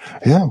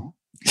 Yeah.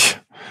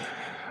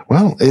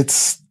 Well,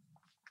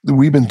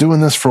 we've been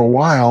doing this for a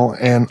while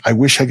and I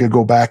wish I could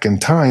go back in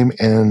time.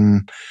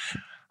 And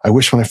I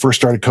wish when I first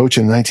started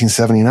coaching in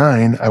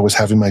 1979, I was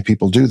having my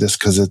people do this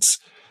because it's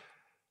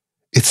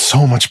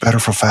so much better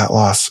for fat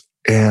loss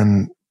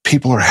and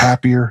people are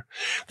happier.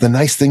 The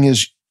nice thing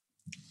is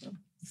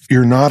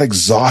you're not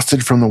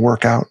exhausted from the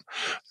workout.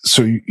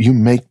 So you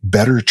make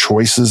better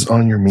choices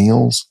on your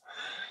meals.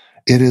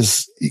 It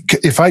is,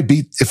 if I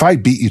beat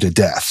you to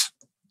death,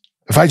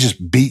 if I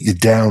just beat you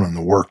down on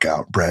the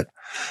workout, Brett,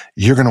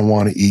 you're going to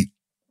want to eat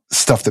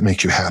stuff that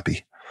makes you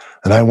happy.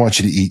 And I want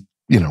you to eat,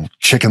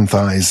 chicken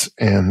thighs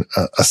and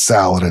a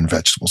salad and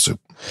vegetable soup.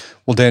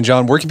 Well, Dan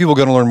John, where can people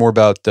go to learn more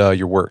about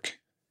your work?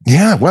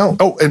 Yeah, well,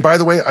 and by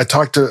the way, I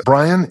talked to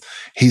Brian.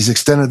 He's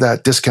extended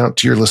that discount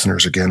to your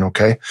listeners again,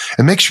 okay?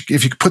 And make sure,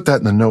 if you could put that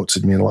in the notes,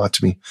 it'd mean a lot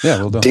to me. Yeah,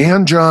 well done.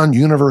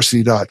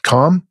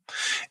 danjohnuniversity.com.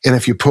 And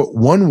if you put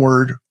one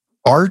word,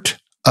 Art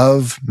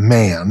of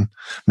Man,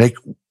 make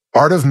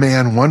Art of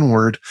Man one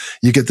word,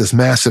 you get this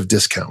massive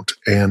discount.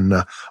 And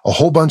a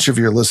whole bunch of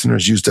your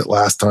listeners used it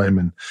last time,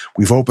 and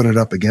we've opened it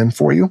up again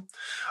for you.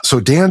 So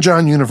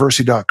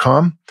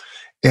danjohnuniversity.com.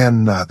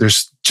 And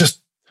there's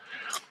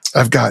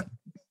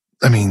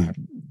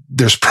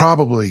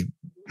probably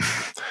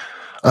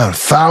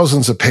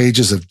thousands of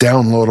pages of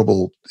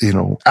downloadable,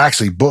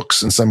 actually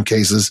books in some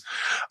cases,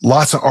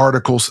 lots of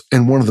articles,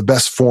 and one of the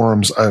best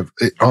forums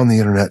on the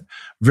internet.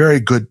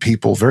 Very good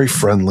people, very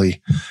friendly.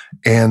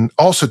 And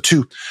also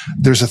too,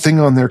 there's a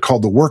thing on there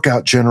called the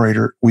workout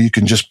generator where you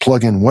can just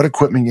plug in what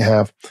equipment you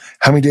have,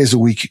 how many days a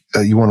week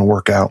you want to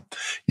work out.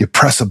 You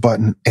press a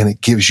button and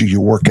it gives you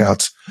your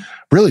workouts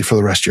really for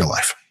the rest of your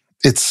life.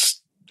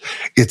 It's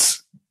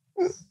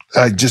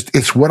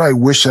what I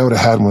wish I would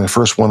have had when I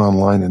first went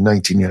online in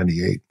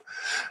 1998.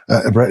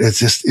 Brett, it's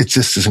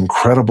just as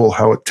incredible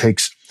how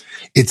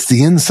it's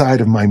the inside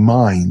of my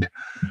mind,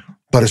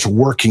 but it's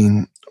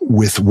working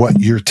with what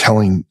you're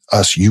telling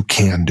us you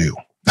can do.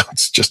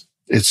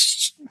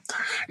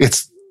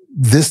 It's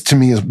this to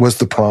me was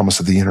the promise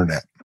of the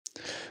internet.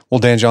 Well,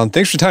 Dan John,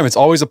 thanks for your time. It's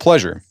always a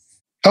pleasure.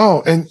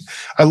 Oh, and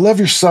I love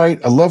your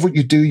site. I love what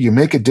you do. You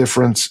make a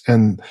difference.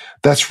 And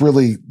that's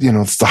really,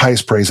 it's the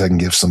highest praise I can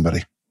give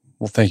somebody.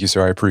 Well, thank you,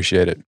 sir. I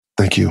appreciate it.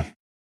 Thank you.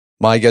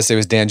 My guest today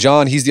was Dan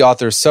John. He's the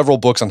author of several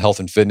books on health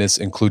and fitness,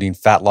 including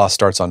Fat Loss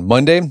Starts on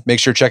Monday. Make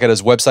sure to check out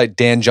his website,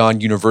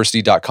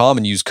 danjohnuniversity.com,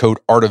 and use code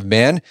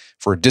ARTOFMAN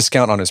for a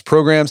discount on his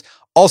programs.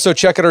 Also,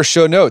 check out our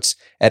show notes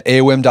at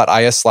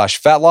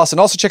aom.is/fat loss. And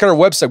also check out our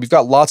website. We've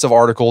got lots of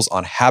articles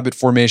on habit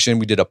formation.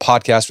 We did a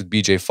podcast with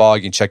BJ Fogg.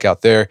 You can check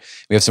out there.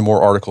 We have some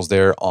more articles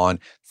there on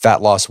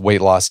fat loss,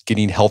 weight loss,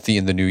 getting healthy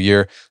in the new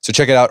year. So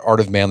check it out,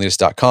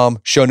 artofmanliness.com.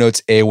 Show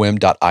notes,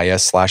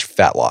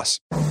 aom.is/fat loss.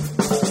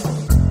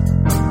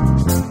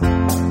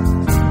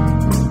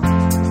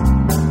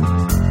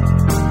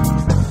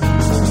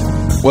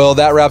 Well,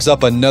 that wraps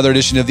up another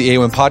edition of the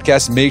AOM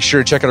podcast. Make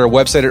sure to check out our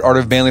website at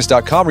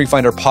artofmanliness.com where you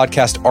find our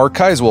podcast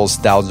archives, as well as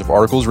thousands of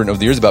articles written over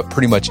the years about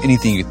pretty much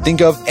anything you can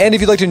think of. And if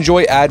you'd like to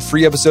enjoy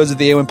ad-free episodes of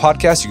the AOM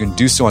podcast, you can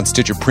do so on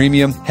Stitcher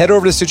Premium. Head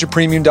over to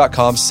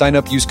stitcherpremium.com, sign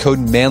up, use code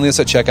manliness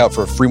at checkout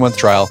for a free month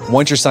trial.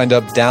 Once you're signed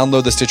up,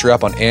 download the Stitcher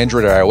app on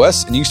Android or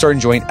iOS, and you can start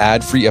enjoying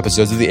ad-free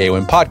episodes of the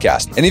AOM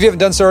podcast. And if you haven't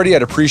done so already,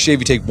 I'd appreciate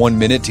if you take 1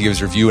 minute to give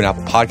us a review on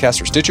Apple Podcasts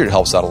or Stitcher. It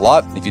helps out a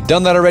lot. And if you've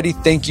done that already,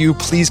 thank you.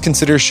 Please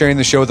consider sharing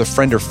the show with a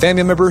friend or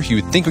family member who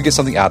you would think would get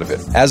something out of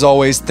it. As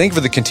always, thank you for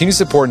the continued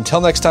support.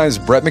 Until next time, it's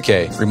Brett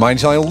McKay. Remind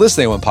you to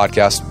listen to the AOM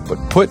podcast, but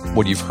put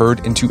what you've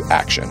heard into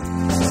action.